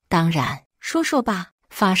嘴。当然，说说吧，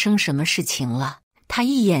发生什么事情了？他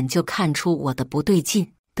一眼就看出我的不对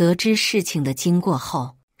劲，得知事情的经过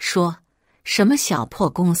后，说什么小破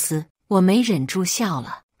公司？我没忍住笑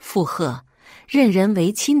了，附和，任人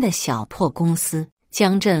唯亲的小破公司。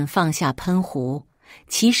江震放下喷壶，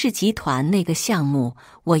骑士集团那个项目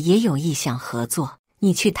我也有意向合作，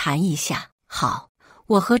你去谈一下。好，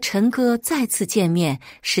我和陈哥再次见面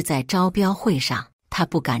是在招标会上，他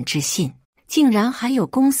不敢置信，竟然还有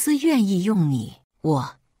公司愿意用你。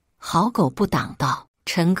我好狗不挡道，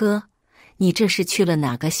陈哥，你这是去了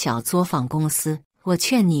哪个小作坊公司？我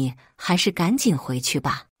劝你还是赶紧回去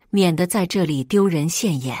吧，免得在这里丢人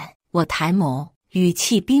现眼。我抬眸，语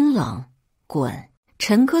气冰冷，滚！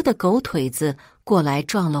陈哥的狗腿子过来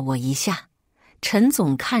撞了我一下，陈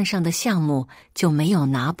总看上的项目就没有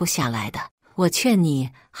拿不下来的。我劝你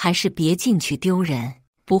还是别进去丢人，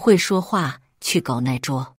不会说话去狗那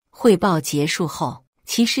桌。汇报结束后，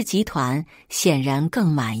骑士集团显然更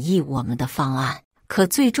满意我们的方案，可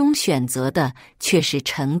最终选择的却是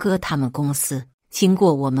陈哥他们公司。经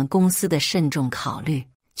过我们公司的慎重考虑，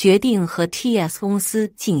决定和 TS 公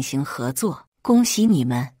司进行合作。恭喜你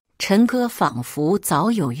们！陈哥仿佛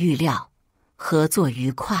早有预料，合作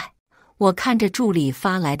愉快。我看着助理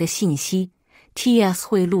发来的信息 ，TS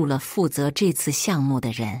贿赂了负责这次项目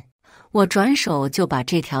的人。我转手就把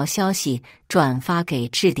这条消息转发给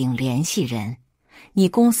置顶联系人。你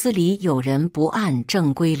公司里有人不按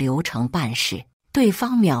正规流程办事。对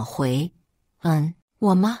方秒回：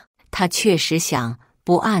我吗？他确实想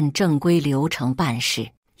不按正规流程办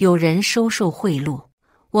事，有人收受贿赂。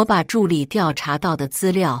我把助理调查到的资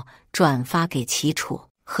料转发给齐楚，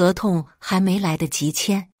合同还没来得及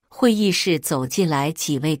签，会议室走进来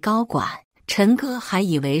几位高管，陈哥还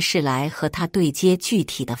以为是来和他对接具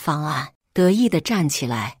体的方案，得意地站起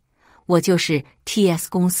来：我就是 TS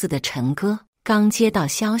公司的陈哥，刚接到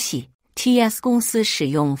消息， TS 公司使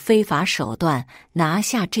用非法手段拿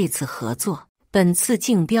下这次合作，本次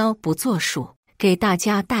竞标不作数，给大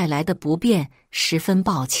家带来的不便十分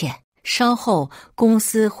抱歉。稍后公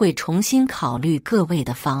司会重新考虑各位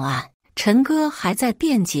的方案。陈哥还在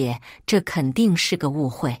辩解，这肯定是个误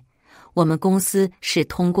会，我们公司是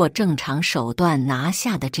通过正常手段拿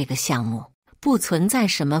下的这个项目，不存在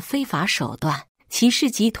什么非法手段。骑士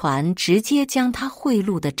集团直接将他贿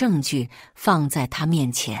赂的证据放在他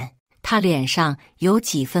面前，他脸上有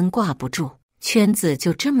几分挂不住，圈子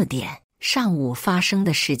就这么点。上午发生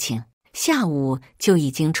的事情，下午就已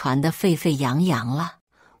经传得沸沸扬扬了。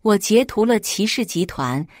我截图了骑士集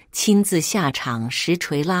团亲自下场实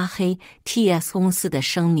锤拉黑 TS 公司的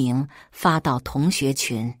声明，发到同学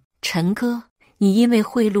群。陈哥，你因为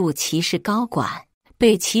贿赂骑士高管，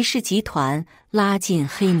被骑士集团拉进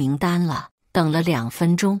黑名单了。等了2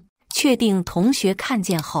分钟，确定同学看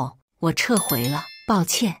见后，我撤回了，抱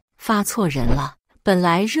歉，发错人了。本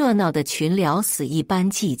来热闹的群聊死一般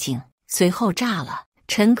寂静，随后炸了。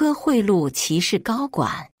陈哥贿赂骑士高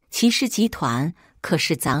管，骑士集团可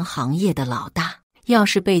是咱行业的老大，要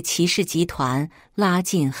是被骑士集团拉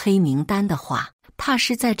进黑名单的话，怕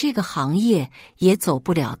是在这个行业也走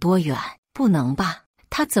不了多远。不能吧？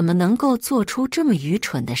他怎么能够做出这么愚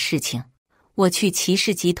蠢的事情？我去骑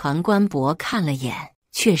士集团官博看了眼，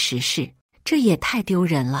确实是，这也太丢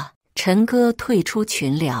人了。陈哥退出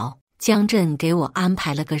群聊，江震给我安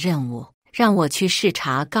排了个任务，让我去视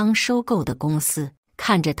察刚收购的公司。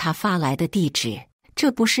看着他发来的地址，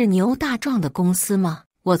这不是牛大壮的公司吗？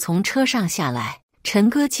我从车上下来，陈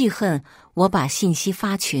哥记恨我把信息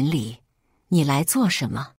发群里，你来做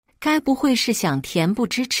什么？该不会是想恬不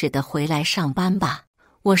知耻地回来上班吧？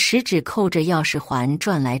我食指扣着钥匙环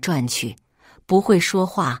转来转去，不会说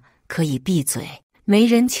话可以闭嘴，没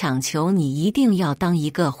人强求你一定要当一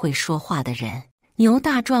个会说话的人。牛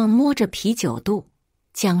大壮摸着啤酒肚，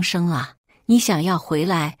江生啊，你想要回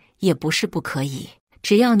来也不是不可以，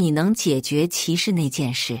只要你能解决骑士那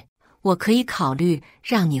件事，我可以考虑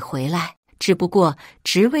让你回来，只不过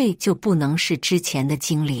职位就不能是之前的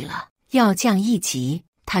经理了，要降一级。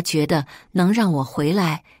他觉得能让我回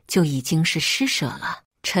来就已经是施舍了。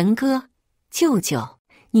陈哥，舅舅，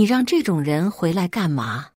你让这种人回来干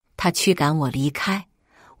嘛？他驱赶我离开。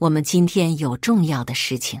我们今天有重要的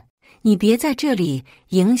事情，你别在这里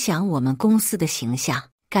影响我们公司的形象，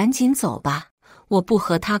赶紧走吧。我不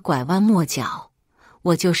和他拐弯抹角，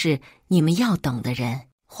我就是你们要等的人。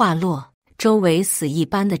话落，周围死一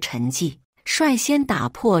般的沉寂，率先打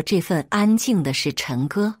破这份安静的是陈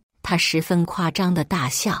哥，他十分夸张的大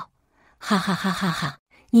笑，哈哈哈哈哈。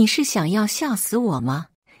你是想要笑死我吗？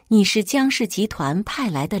你是江氏集团派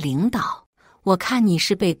来的领导，我看你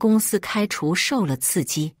是被公司开除受了刺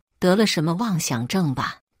激，得了什么妄想症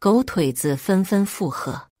吧？狗腿子纷纷附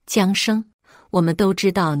和。江生，我们都知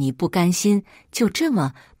道你不甘心就这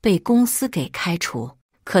么被公司给开除，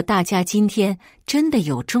可大家今天真的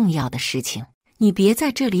有重要的事情，你别在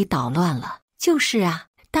这里捣乱了。就是啊，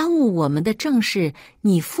耽误我们的正事，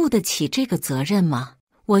你负得起这个责任吗？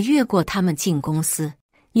我越过他们进公司，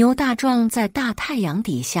牛大壮在大太阳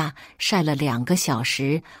底下晒了2个小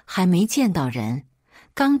时，还没见到人。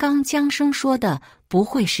刚刚江生说的不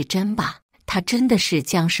会是真吧？他真的是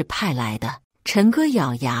江氏派来的？陈哥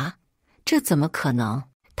咬牙，这怎么可能？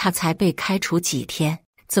他才被开除几天，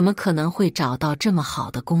怎么可能会找到这么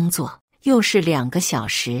好的工作？又是2个小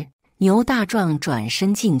时。牛大壮转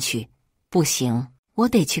身进去，不行，我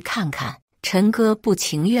得去看看。陈哥不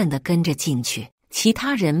情愿地跟着进去，其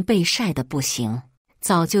他人被晒得不行，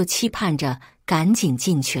早就期盼着赶紧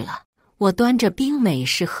进去了。我端着冰美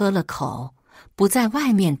式喝了口，不在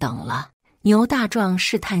外面等了。牛大壮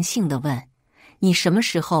试探性地问，你什么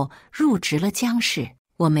时候入职了江氏？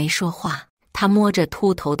我没说话，他摸着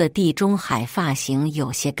秃头的地中海发型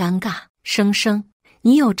有些尴尬。生生，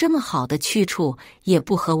你有这么好的去处也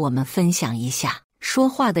不和我们分享一下？说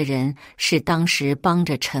话的人是当时帮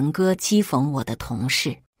着陈哥讥讽我的同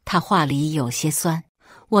事，他话里有些酸。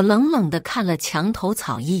我冷冷地看了墙头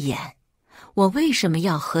草一眼，我为什么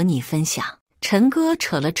要和你分享？陈哥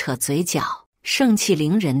扯了扯嘴角，盛气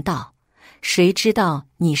凌人道，谁知道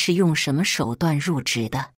你是用什么手段入职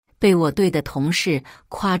的？被我对的同事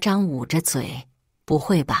夸张捂着嘴，不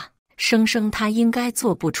会吧？生生他应该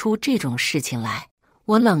做不出这种事情来。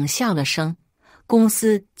我冷笑了声，公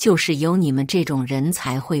司就是有你们这种人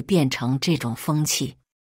才会变成这种风气。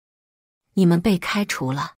你们被开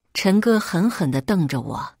除了。陈哥狠狠地瞪着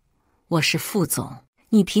我，我是副总，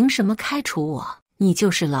你凭什么开除我？你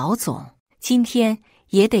就是老总，今天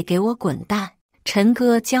也得给我滚蛋！陈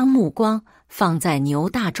哥将目光放在牛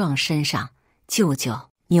大壮身上，舅舅，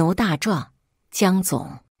牛大壮，江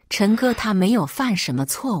总，陈哥他没有犯什么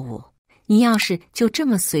错误，你要是就这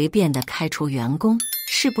么随便的开除员工，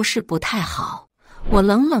是不是不太好？我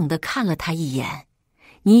冷冷地看了他一眼，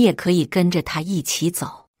你也可以跟着他一起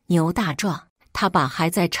走。牛大壮，他把还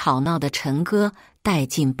在吵闹的陈哥带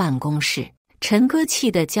进办公室，陈哥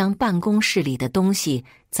气得将办公室里的东西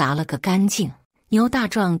砸了个干净。牛大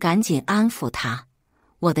壮赶紧安抚他，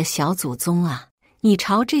我的小祖宗啊，你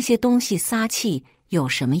朝这些东西撒气有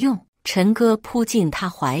什么用？陈哥扑进他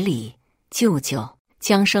怀里，舅舅，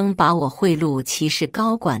江生把我贿赂歧视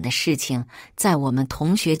高管的事情在我们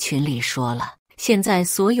同学群里说了，现在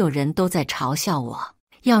所有人都在嘲笑我，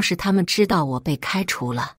要是他们知道我被开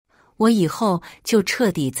除了，我以后就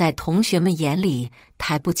彻底在同学们眼里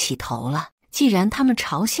抬不起头了。既然他们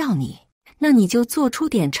嘲笑你，那你就做出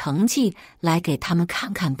点成绩来给他们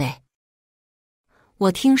看看呗。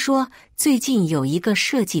我听说最近有一个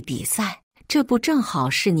设计比赛，这不正好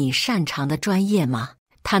是你擅长的专业吗？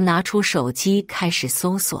他拿出手机开始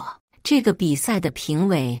搜索，这个比赛的评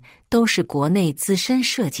委都是国内资深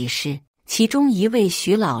设计师，其中一位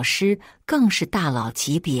徐老师更是大佬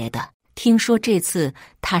级别的。听说这次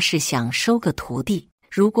他是想收个徒弟，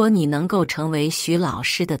如果你能够成为徐老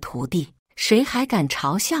师的徒弟，谁还敢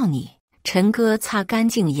嘲笑你？陈哥擦干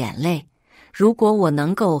净眼泪，如果我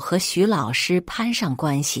能够和徐老师攀上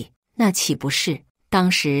关系，那岂不是？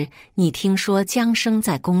当时你听说江生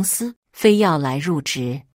在公司非要来入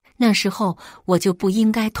职，那时候我就不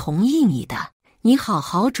应该同意你的。你好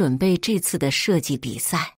好准备这次的设计比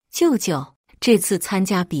赛。舅舅，这次参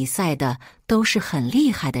加比赛的都是很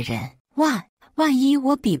厉害的人，万一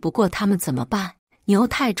我比不过他们怎么办？牛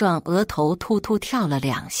太壮额头突突跳了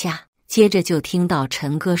2下，接着就听到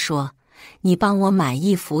陈哥说，你帮我买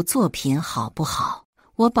一幅作品好不好？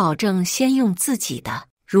我保证先用自己的，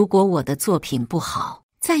如果我的作品不好，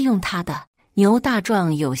再用他的。牛大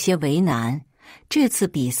壮有些为难，这次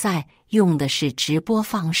比赛用的是直播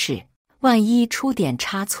方式，万一出点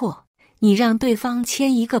差错，你让对方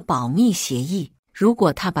签一个保密协议，如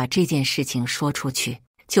果他把这件事情说出去，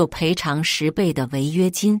就赔偿10倍的违约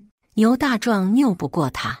金。牛大壮拗不过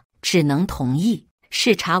他，只能同意。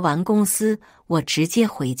视察完公司，我直接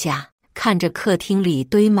回家，看着客厅里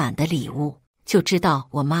堆满的礼物，就知道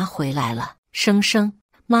我妈回来了。生生，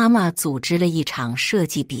妈妈组织了一场设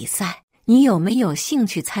计比赛，你有没有兴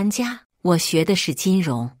趣参加？我学的是金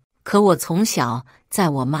融，可我从小在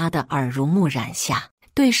我妈的耳濡目染下，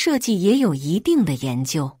对设计也有一定的研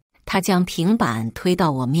究。她将平板推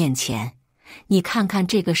到我面前，你看看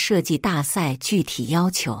这个设计大赛具体要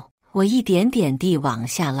求。我一点点地往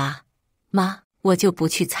下拉，妈，我就不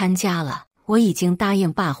去参加了，我已经答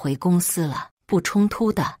应爸回公司了，不冲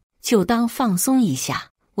突的，就当放松一下。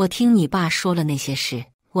我听你爸说了那些事，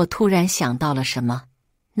我突然想到了什么。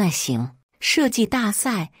那行，设计大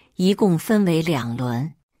赛一共分为2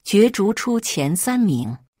轮，角逐出前3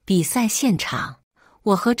名。比赛现场，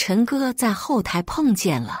我和陈哥在后台碰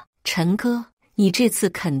见了。陈哥，你这次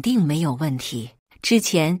肯定没有问题，之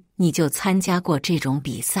前你就参加过这种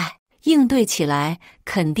比赛，应对起来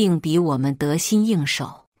肯定比我们得心应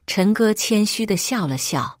手。陈哥谦虚地笑了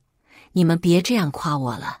笑，你们别这样夸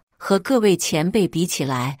我了，和各位前辈比起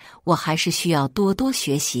来，我还是需要多多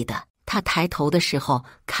学习的。他抬头的时候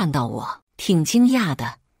看到我，挺惊讶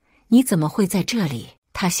的。你怎么会在这里？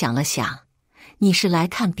他想了想，你是来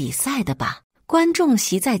看比赛的吧？观众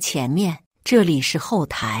席在前面，这里是后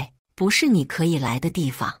台，不是你可以来的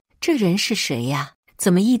地方。这人是谁呀？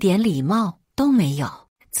怎么一点礼貌都没有？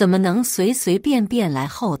怎么能随随便便来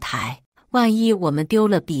后台？万一我们丢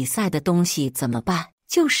了比赛的东西怎么办？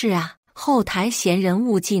就是啊，后台闲人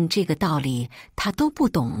勿进这个道理他都不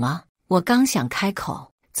懂吗？我刚想开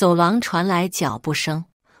口，走廊传来脚步声，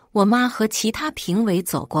我妈和其他评委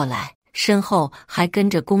走过来，身后还跟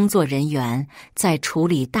着工作人员在处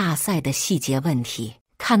理大赛的细节问题。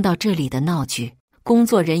看到这里的闹剧，工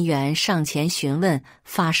作人员上前询问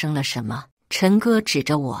发生了什么。陈哥指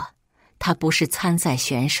着我，他不是参赛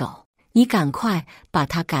选手，你赶快把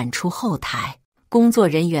他赶出后台。工作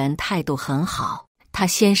人员态度很好，他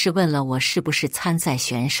先是问了我是不是参赛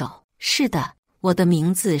选手。是的，我的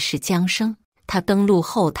名字是江生。他登录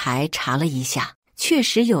后台查了一下，确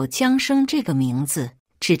实有江生这个名字，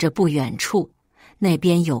指着不远处，那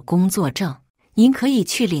边有工作证，您可以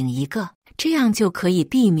去领一个，这样就可以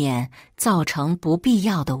避免造成不必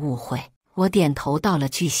要的误会。我点头道了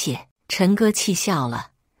句谢。陈哥气笑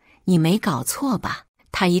了，你没搞错吧？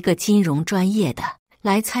他一个金融专业的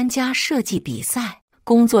来参加设计比赛。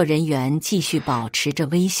工作人员继续保持着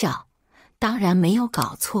微笑，当然没有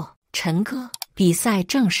搞错。陈哥，比赛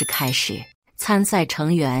正式开始，参赛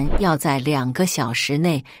成员要在2个小时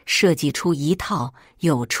内设计出一套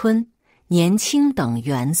有春、年轻等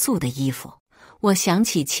元素的衣服。我想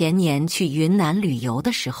起前年去云南旅游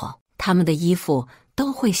的时候，他们的衣服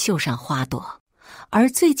都会绣上花朵，而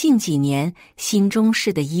最近几年新中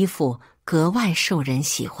式的衣服格外受人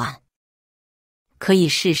喜欢。可以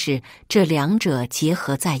试试这2者结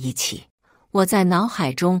合在一起。我在脑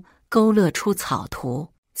海中勾勒出草图。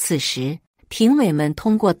此时评委们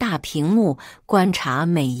通过大屏幕观察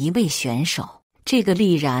每一位选手。这个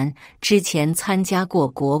丽然之前参加过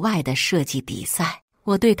国外的设计比赛，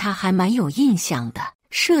我对他还蛮有印象的，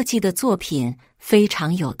设计的作品非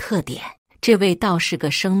常有特点。这位倒是个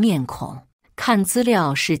生面孔，看资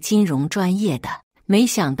料是金融专业的，没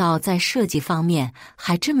想到在设计方面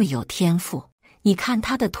还这么有天赋。你看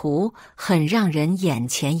他的图很让人眼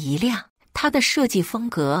前一亮，他的设计风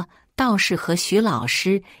格倒是和徐老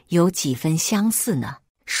师有几分相似呢。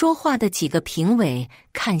说话的几个评委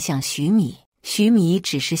看向徐米，徐米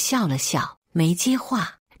只是笑了笑，没接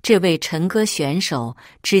话。这位陈哥选手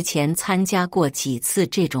之前参加过几次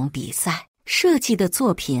这种比赛，设计的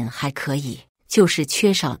作品还可以，就是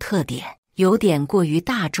缺少特点，有点过于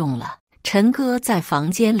大众了。陈哥在房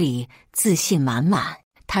间里自信满满，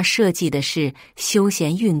他设计的是休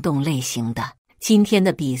闲运动类型的。今天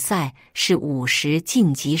的比赛是50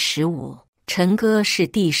晋级15，陈哥是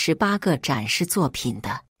第18个展示作品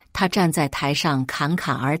的。他站在台上侃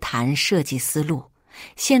侃而谈设计思路。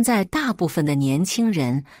现在大部分的年轻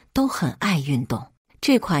人都很爱运动，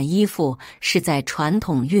这款衣服是在传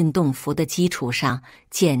统运动服的基础上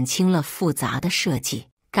减轻了复杂的设计，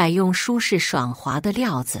改用舒适爽滑的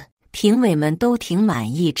料子。评委们都挺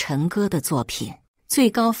满意陈哥的作品，最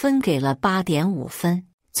高分给了8.5分，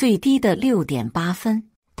最低的6.8分。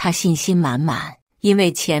他信心满满，因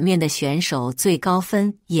为前面的选手最高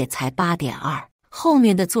分也才8.2，后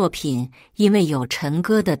面的作品因为有陈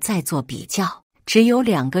哥的在做比较，只有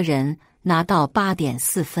2个人拿到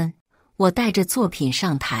8.4分。我带着作品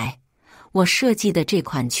上台，我设计的这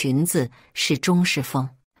款裙子是中式风，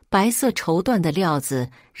白色绸缎的料子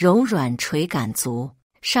柔软垂感足，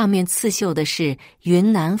上面刺绣的是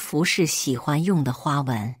云南服饰喜欢用的花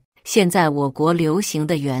纹。现在我国流行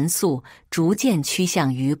的元素逐渐趋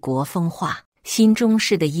向于国风化，新中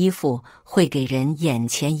式的衣服会给人眼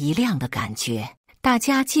前一亮的感觉。大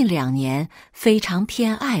家近2年非常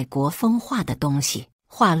偏爱国风化的东西。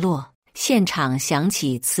话落，现场响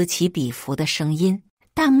起此起彼伏的声音，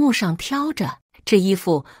弹幕上飘着，这衣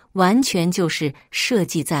服完全就是设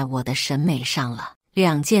计在我的审美上了。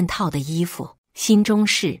2件套的衣服，新中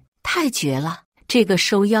式，太绝了。这个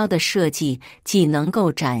收腰的设计既能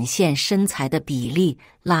够展现身材的比例，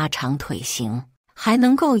拉长腿型，还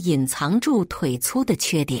能够隐藏住腿粗的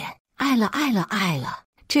缺点。爱了爱了爱了！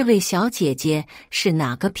这位小姐姐是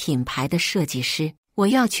哪个品牌的设计师？我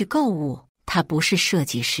要去购物。她不是设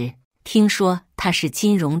计师，听说她是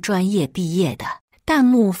金融专业毕业的。弹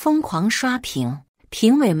幕疯狂刷屏，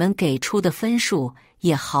评委们给出的分数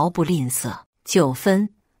也毫不吝啬：9分、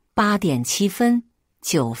8.7分、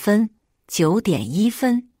9分、9.1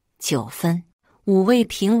分、9分。5位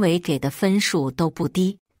评委给的分数都不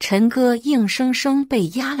低，陈哥硬生生被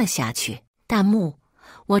压了下去。弹幕：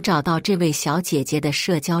我找到这位小姐姐的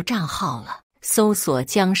社交账号了，搜索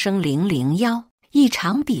江生001。一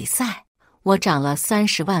场比赛，我涨了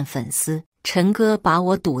30万粉丝，陈哥把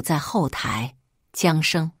我堵在后台。江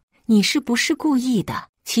生，你是不是故意的？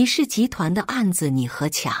骑士集团的案子你和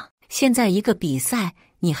抢，现在一个比赛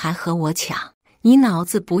你还和我抢，你脑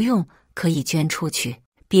子不用可以捐出去，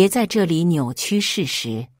别在这里扭曲事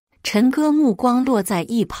实。陈哥目光落在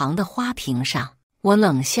一旁的花瓶上，我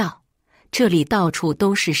冷笑，这里到处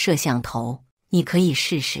都是摄像头，你可以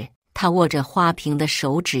试试。他握着花瓶的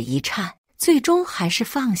手指一颤，最终还是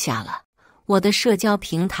放下了。我的社交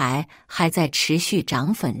平台还在持续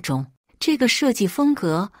涨粉中，这个设计风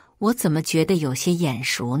格我怎么觉得有些眼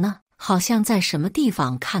熟呢？好像在什么地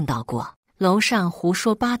方看到过。楼上胡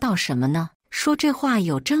说八道什么呢？说这话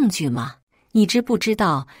有证据吗？你知不知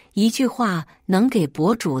道一句话能给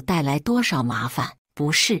博主带来多少麻烦？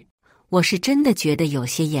不是，我是真的觉得有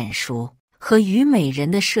些眼熟，和虞美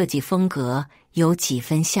人的设计风格有几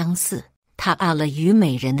分相似。他按了虞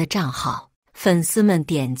美人的账号，粉丝们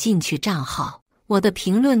点进去账号，我的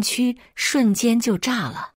评论区瞬间就炸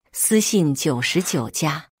了。私信99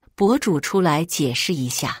加，博主出来解释一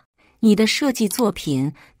下，你的设计作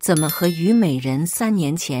品怎么和虞美人3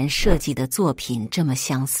年前设计的作品这么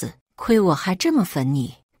相似？亏我还这么粉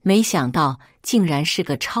你，没想到竟然是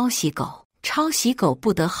个抄袭狗！抄袭狗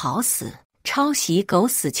不得好死，抄袭狗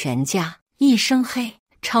死全家，一生黑！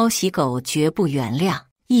抄袭狗绝不原谅！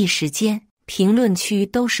一时间，评论区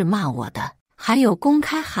都是骂我的，还有公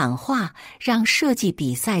开喊话让设计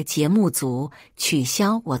比赛节目组取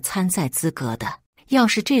消我参赛资格的。要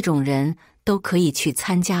是这种人都可以去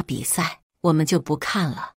参加比赛，我们就不看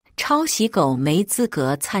了。抄袭狗没资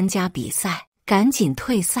格参加比赛，赶紧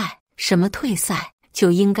退赛！什么退赛？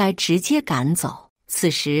就应该直接赶走。此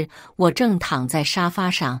时我正躺在沙发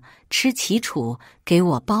上吃齐楚给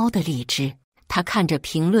我包的荔枝，他看着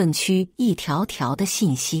评论区一条条的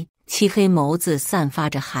信息，漆黑眸子散发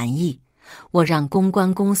着寒意。我让公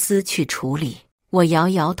关公司去处理。我摇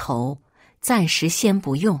摇头，暂时先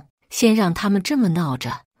不用，先让他们这么闹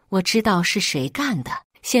着。我知道是谁干的，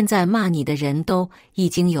现在骂你的人都已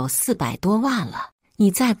经有400多万了，你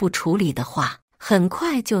再不处理的话，很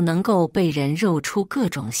快就能够被人肉出各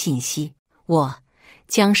种信息。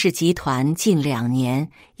江氏集团近2年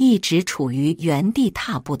一直处于原地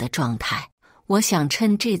踏步的状态，我想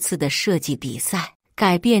趁这次的设计比赛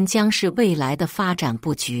改变江氏未来的发展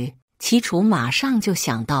布局。齐楚马上就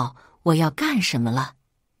想到我要干什么了，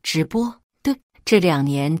直播。对，这2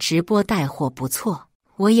年直播带货不错，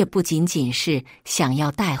我也不仅仅是想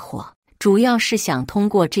要带货，主要是想通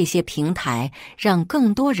过这些平台让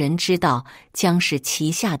更多人知道江氏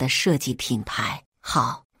旗下的设计品牌。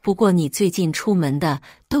好，不过你最近出门的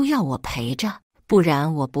都要我陪着，不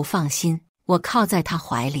然我不放心。我靠在他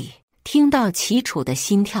怀里，听到齐楚的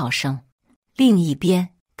心跳声。另一边，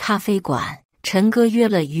咖啡馆，陈哥约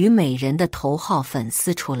了虞美人的头号粉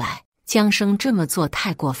丝出来。江生这么做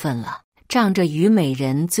太过分了，仗着虞美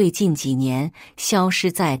人最近几年消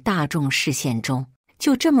失在大众视线中，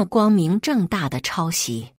就这么光明正大的抄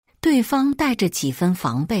袭，对方带着几分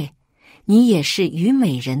防备。你也是虞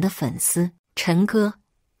美人的粉丝？陈哥，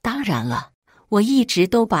当然了，我一直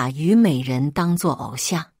都把虞美人当作偶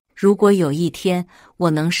像，如果有一天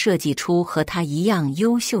我能设计出和她一样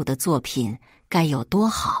优秀的作品，该有多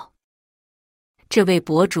好。这位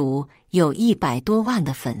博主有100多万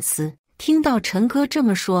的粉丝，听到陈哥这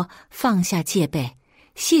么说，放下戒备。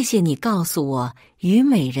谢谢你告诉我虞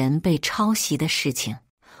美人被抄袭的事情，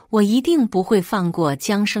我一定不会放过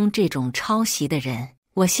江生这种抄袭的人。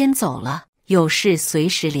我先走了，有事随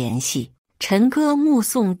时联系。陈哥目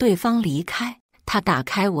送对方离开，他打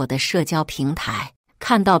开我的社交平台，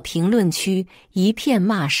看到评论区一片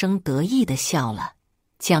骂声，得意地笑了。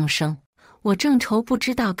江生，我正愁不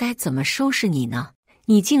知道该怎么收拾你呢，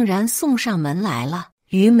你竟然送上门来了。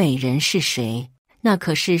虞美人是谁？那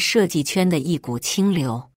可是设计圈的一股清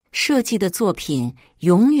流，设计的作品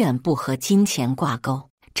永远不和金钱挂钩。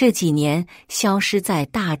这几年消失在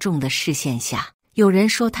大众的视线下，有人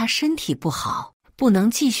说她身体不好，不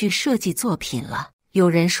能继续设计作品了，有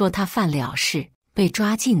人说她犯了事，被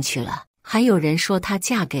抓进去了，还有人说她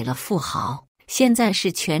嫁给了富豪。现在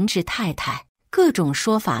是全职太太，各种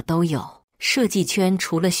说法都有。设计圈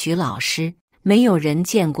除了徐老师，没有人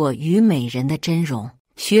见过虞美人的真容。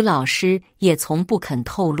徐老师也从不肯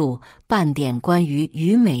透露半点关于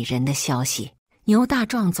虞美人的消息。牛大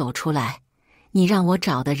壮走出来，你让我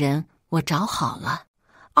找的人我找好了。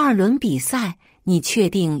2轮比赛你确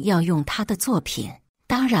定要用他的作品？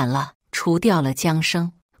当然了，除掉了江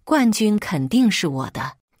生，冠军肯定是我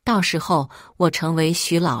的。到时候我成为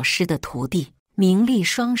徐老师的徒弟，名利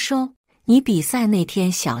双收。你比赛那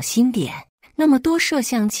天小心点，那么多摄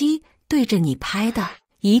像机对着你拍的，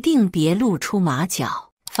一定别露出马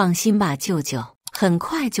脚。放心吧，舅舅，很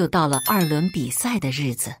快就到了2轮比赛的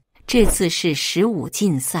日子。这次是15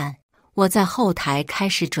进3，我在后台开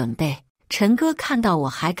始准备。陈哥看到我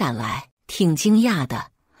还敢来，挺惊讶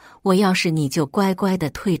的。我要是你就乖乖的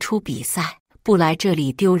退出比赛，不来这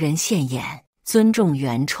里丢人现眼。尊重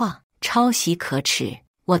原创，抄袭可耻。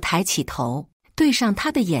我抬起头，对上他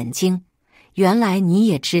的眼睛。原来你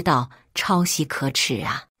也知道抄袭可耻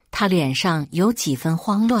啊。他脸上有几分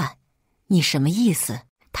慌乱。你什么意思？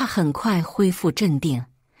他很快恢复镇定。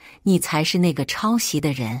你才是那个抄袭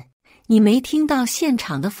的人。你没听到现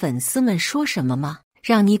场的粉丝们说什么吗？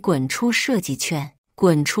让你滚出设计圈，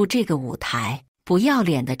滚出这个舞台。不要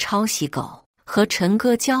脸的抄袭狗。和陈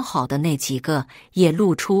哥交好的那几个也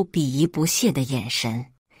露出鄙夷不屑的眼神。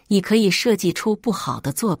你可以设计出不好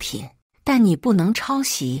的作品，但你不能抄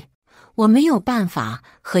袭。我没有办法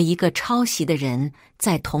和一个抄袭的人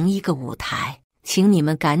在同一个舞台，请你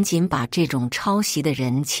们赶紧把这种抄袭的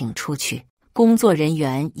人请出去。工作人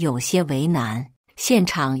员有些为难，现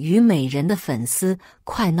场虞美人的粉丝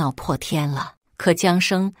快闹破天了。可江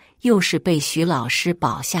生又是被徐老师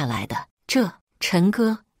保下来的。陈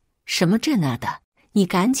哥，什么这那的，你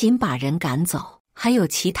赶紧把人赶走。还有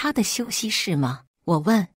其他的休息室吗？我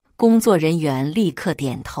问。工作人员立刻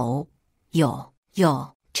点头，有，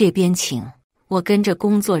这边请。我跟着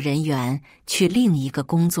工作人员去另一个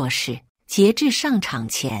工作室。截至上场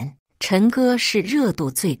前，陈哥是热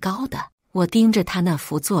度最高的。我盯着他那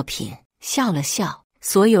幅作品，笑了笑。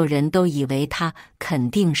所有人都以为他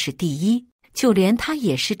肯定是第一，就连他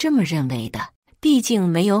也是这么认为的。毕竟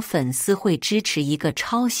没有粉丝会支持一个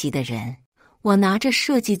抄袭的人。我拿着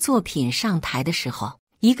设计作品上台的时候，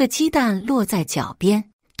一个鸡蛋落在脚边，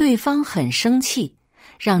对方很生气，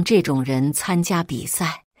让这种人参加比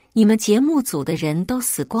赛。你们节目组的人都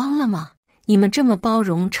死光了吗？你们这么包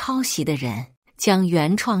容抄袭的人，将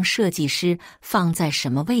原创设计师放在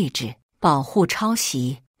什么位置？保护抄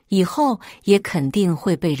袭，以后也肯定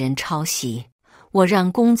会被人抄袭。我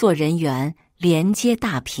让工作人员连接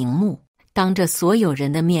大屏幕，当着所有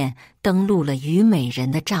人的面登录了虞美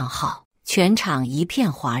人的账号。全场一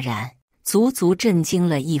片哗然，足足震惊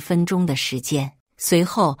了1分钟的时间。随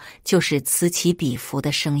后就是此起彼伏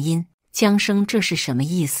的声音。江生这是什么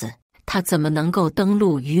意思？他怎么能够登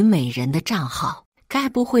录虞美人的账号？该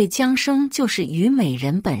不会江生就是虞美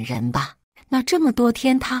人本人吧？那这么多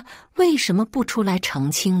天他为什么不出来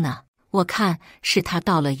澄清呢？我看是他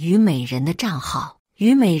盗了虞美人的账号。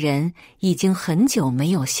虞美人已经很久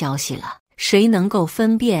没有消息了，谁能够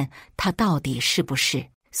分辨他到底是不是？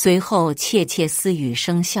随后窃窃私语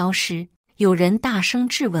声消失。有人大声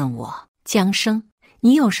质问我，江生，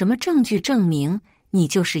你有什么证据证明你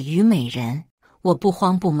就是虞美人？我不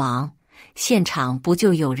慌不忙，现场不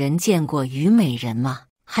就有人见过虞美人吗？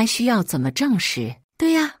还需要怎么证实？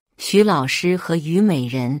对呀，徐老师和虞美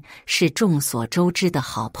人是众所周知的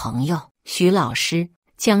好朋友。徐老师，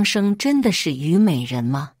江生真的是虞美人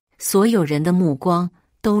吗？所有人的目光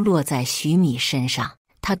都落在徐米身上。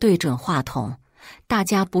他对准话筒，大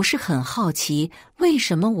家不是很好奇为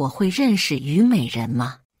什么我会认识虞美人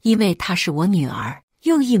吗？因为她是我女儿。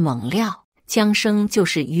又一猛料，江生就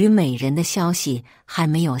是虞美人的消息还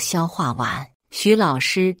没有消化完，徐老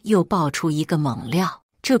师又爆出一个猛料，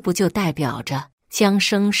这不就代表着江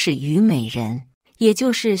生是虞美人，也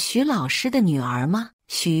就是徐老师的女儿吗？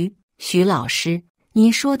徐老师，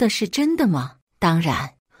您说的是真的吗？当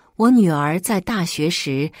然，我女儿在大学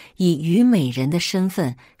时以虞美人的身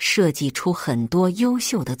份设计出很多优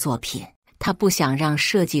秀的作品，她不想让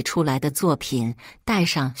设计出来的作品带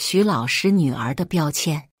上徐老师女儿的标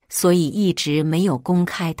签，所以一直没有公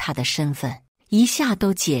开她的身份。一下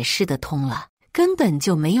都解释得通了，根本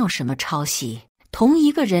就没有什么抄袭。同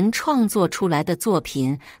一个人创作出来的作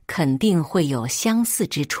品肯定会有相似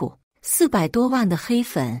之处。400多万的黑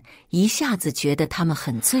粉一下子觉得他们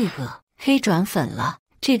很罪恶，黑转粉了。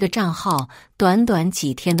这个账号短短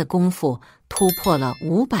几天的功夫突破了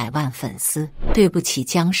500万粉丝。对不起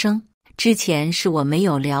江生，之前是我没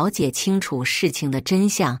有了解清楚事情的真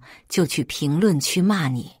相，就去评论区骂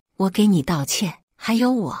你，我给你道歉。还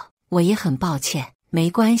有我也很抱歉。没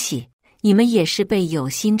关系，你们也是被有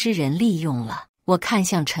心之人利用了。我看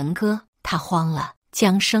向陈哥，他慌了。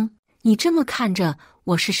江生，你这么看着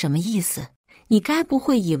我是什么意思？你该不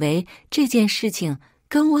会以为这件事情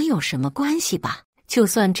跟我有什么关系吧？就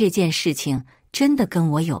算这件事情真的跟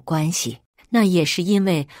我有关系，那也是因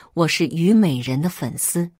为我是虞美人的粉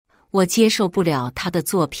丝，我接受不了她的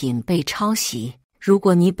作品被抄袭。如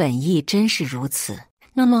果你本意真是如此，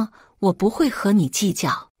那么我不会和你计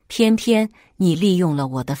较。偏偏你利用了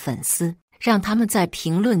我的粉丝，让他们在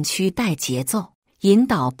评论区带节奏，引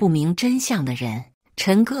导不明真相的人。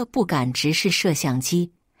陈哥不敢直视摄像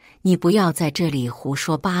机，你不要在这里胡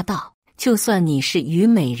说八道。就算你是虞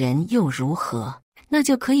美人又如何？那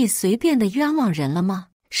就可以随便的冤枉人了吗？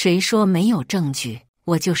谁说没有证据？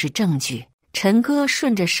我就是证据。陈哥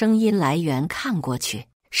顺着声音来源看过去，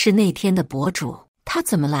是那天的博主。他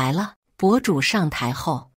怎么来了？博主上台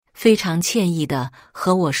后非常歉意地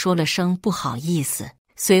和我说了声不好意思，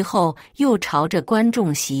随后又朝着观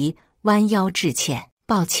众席弯腰致歉，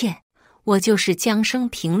抱歉，我就是江生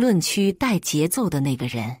评论区带节奏的那个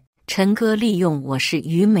人。陈哥利用我是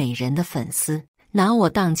虞美人的粉丝，拿我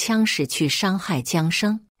当枪使去伤害江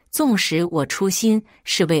生。纵使我初心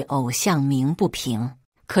是为偶像鸣不平，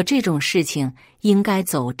可这种事情应该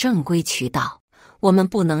走正规渠道。我们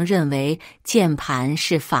不能认为键盘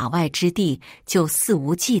是法外之地就肆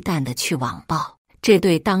无忌惮地去网暴，这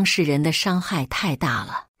对当事人的伤害太大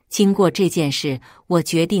了。经过这件事，我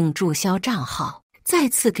决定注销账号，再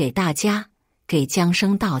次给大家、给江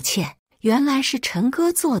生道歉。原来是陈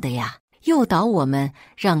哥做的呀，诱导我们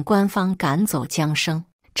让官方赶走江生。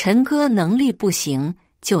陈哥能力不行，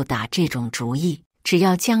就打这种主意，只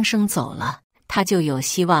要江生走了，他就有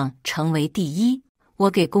希望成为第一。我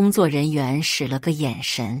给工作人员使了个眼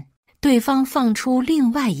神，对方放出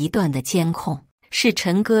另外一段的监控，是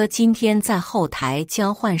陈哥今天在后台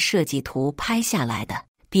交换设计图拍下来的。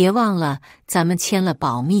别忘了，咱们签了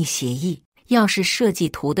保密协议，要是设计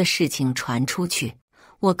图的事情传出去，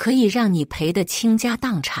我可以让你赔得倾家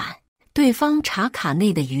荡产。对方查卡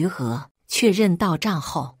内的余额，确认到账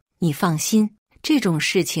后，你放心，这种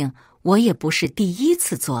事情我也不是第一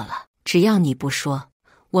次做了，只要你不说，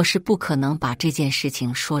我是不可能把这件事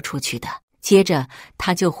情说出去的。接着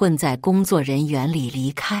他就混在工作人员里离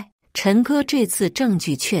开。陈哥这次证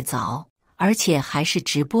据确凿，而且还是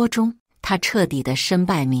直播中，他彻底的身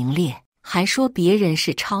败名裂，还说别人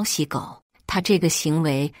是抄袭狗。他这个行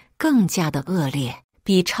为更加的恶劣，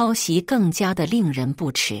比抄袭更加的令人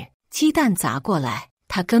不齿。鸡蛋砸过来，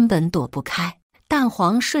他根本躲不开。蛋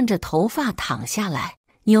黄顺着头发淌下来，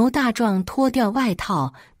牛大壮脱掉外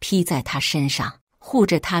套披在他身上，护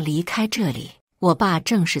着他离开这里。我爸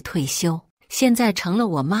正式退休，现在成了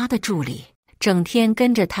我妈的助理，整天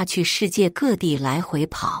跟着他去世界各地来回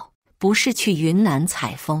跑，不是去云南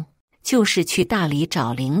采风，就是去大理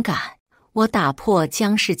找灵感。我打破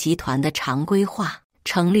江氏集团的常规化，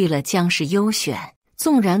成立了江氏优选。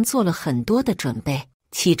纵然做了很多的准备，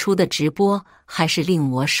起初的直播还是令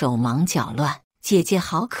我手忙脚乱。姐姐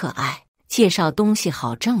好可爱，介绍东西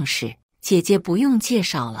好正式。姐姐不用介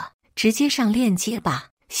绍了，直接上链接吧。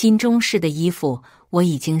新中式的衣服我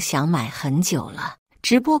已经想买很久了。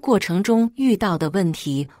直播过程中遇到的问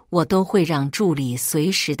题，我都会让助理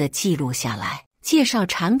随时的记录下来。介绍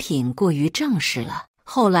产品过于正式了，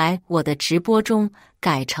后来我的直播中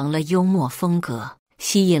改成了幽默风格，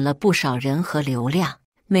吸引了不少人和流量。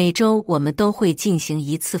每周我们都会进行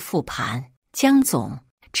一次复盘。江总，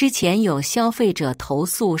之前有消费者投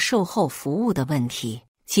诉售后服务的问题，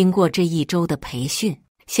经过这一周的培训，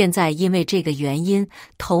现在因为这个原因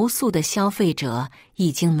投诉的消费者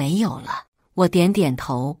已经没有了。我点点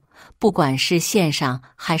头，不管是线上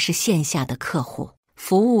还是线下的客户，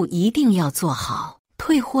服务一定要做好。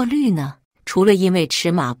退货率呢？除了因为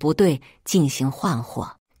尺码不对进行换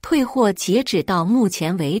货，退货截止到目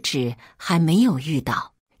前为止还没有遇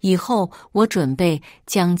到。以后我准备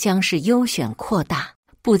将江氏优选扩大，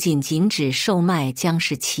不仅只售卖江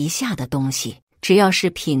氏旗下的东西，只要是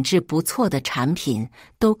品质不错的产品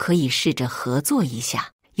都可以试着合作一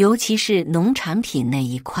下，尤其是农产品那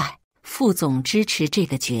一块。副总支持这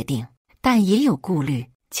个决定，但也有顾虑。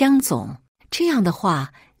江总，这样的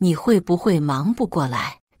话你会不会忙不过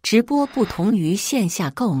来？直播不同于线下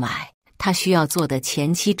购买，它需要做的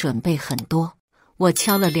前期准备很多。我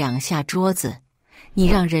敲了2下桌子，你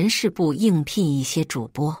让人事部应聘一些主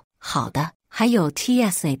播。好的。还有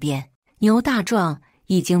TS 那边，牛大壮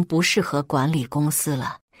已经不适合管理公司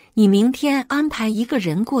了，你明天安排一个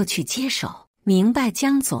人过去接手。明白，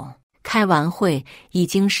江总。开完会已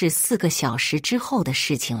经是4个小时之后的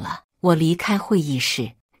事情了。我离开会议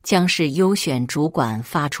室，江氏优选主管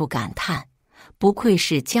发出感叹：不愧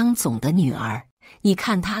是江总的女儿，你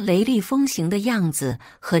看她雷厉风行的样子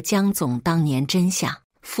和江总当年真像。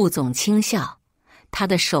副总轻笑，他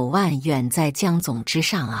的手腕远在江总之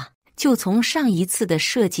上啊。就从上一次的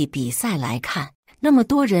设计比赛来看，那么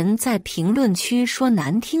多人在评论区说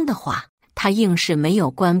难听的话，他硬是没有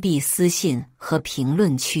关闭私信和评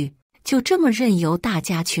论区，就这么任由大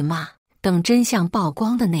家去骂。等真相曝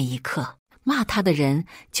光的那一刻，骂他的人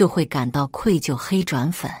就会感到愧疚，黑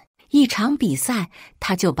转粉。一场比赛，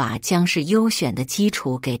他就把将是优选的基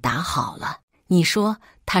础给打好了。你说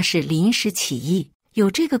他是临时起意，有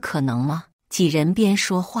这个可能吗？几人边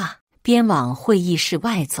说话边往会议室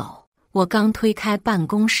外走，我刚推开办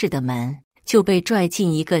公室的门，就被拽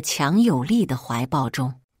进一个强有力的怀抱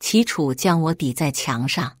中。齐楚将我抵在墙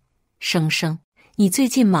上，生生，你最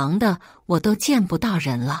近忙的我都见不到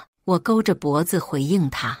人了。我勾着脖子回应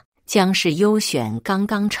他，将是优选刚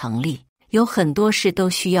刚成立，有很多事都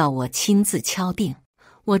需要我亲自敲定，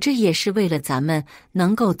我这也是为了咱们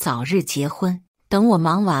能够早日结婚，等我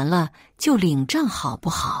忙完了就领证好不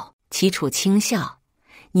好？齐楚轻笑，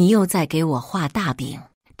你又在给我画大饼，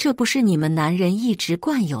这不是你们男人一直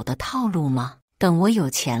惯有的套路吗？等我有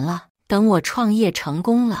钱了，等我创业成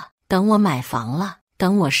功了，等我买房了，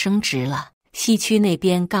等我升职了，西区那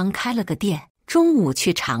边刚开了个店，中午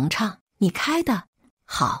去尝尝。你开的？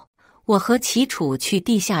好。我和齐楚去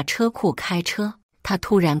地下车库开车，他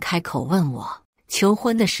突然开口问我，求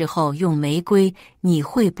婚的时候用玫瑰，你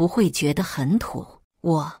会不会觉得很土？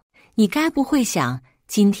你该不会想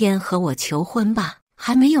今天和我求婚吧？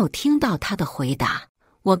还没有听到他的回答，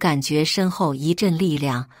我感觉身后一阵力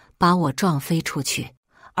量把我撞飞出去，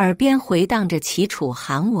耳边回荡着齐楚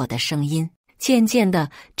喊我的声音，渐渐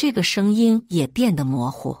的这个声音也变得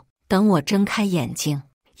模糊。等我睁开眼睛，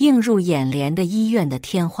映入眼帘的医院的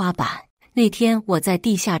天花板。那天我在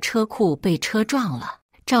地下车库被车撞了，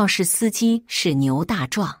肇事司机是牛大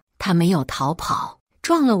壮，他没有逃跑，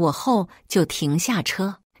撞了我后就停下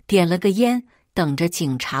车，点了个烟，等着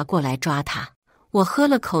警察过来抓他。我喝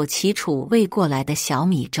了口齐楚喂过来的小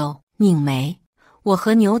米粥，拧眉，我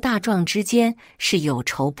和牛大壮之间是有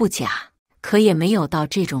仇不假，可也没有到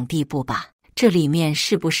这种地步吧？这里面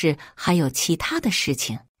是不是还有其他的事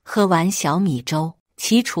情？喝完小米粥，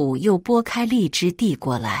齐楚又拨开荔枝递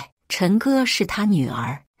过来。陈哥是他女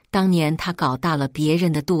儿，当年他搞大了别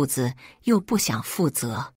人的肚子，又不想负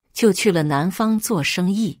责，就去了南方做生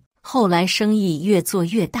意。后来生意越做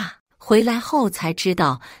越大，回来后才知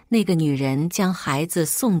道那个女人将孩子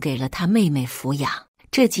送给了他妹妹抚养。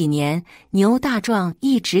这几年，牛大壮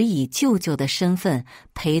一直以舅舅的身份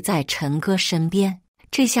陪在陈哥身边，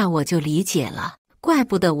这下我就理解了，怪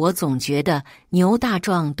不得我总觉得牛大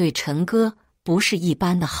壮对陈哥不是一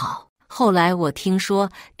般的好。后来我听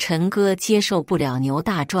说陈哥接受不了牛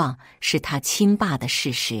大壮是他亲爸的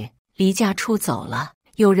事实，离家出走了。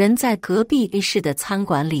有人在隔壁 A 市的餐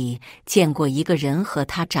馆里见过一个人和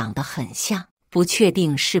他长得很像，不确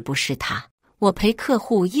定是不是他。我陪客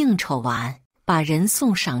户应酬完，把人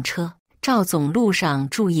送上车，赵总路上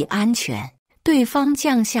注意安全。对方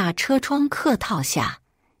降下车窗客套下，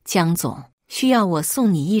江总，需要我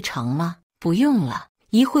送你一程吗？不用了，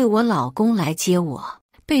一会我老公来接我。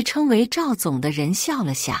被称为赵总的人笑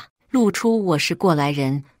了下，露出我是过来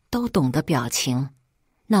人都懂的表情。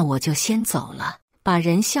那我就先走了，把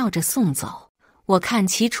人笑着送走。我看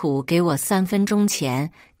齐楚给我3分钟前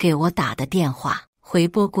给我打的电话，回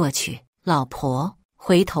拨过去，老婆，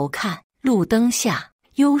回头看，路灯下，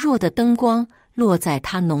幽弱的灯光落在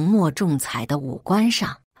他浓墨重彩的五官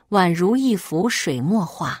上，宛如一幅水墨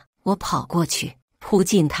画。我跑过去，扑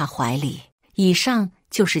进他怀里。以上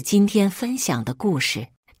就是今天分享的故事。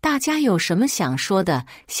大家有什么想说的、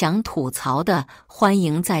想吐槽的，欢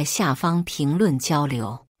迎在下方评论交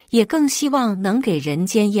流，也更希望能给人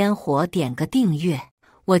间烟火点个订阅，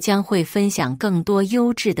我将会分享更多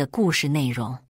优质的故事内容。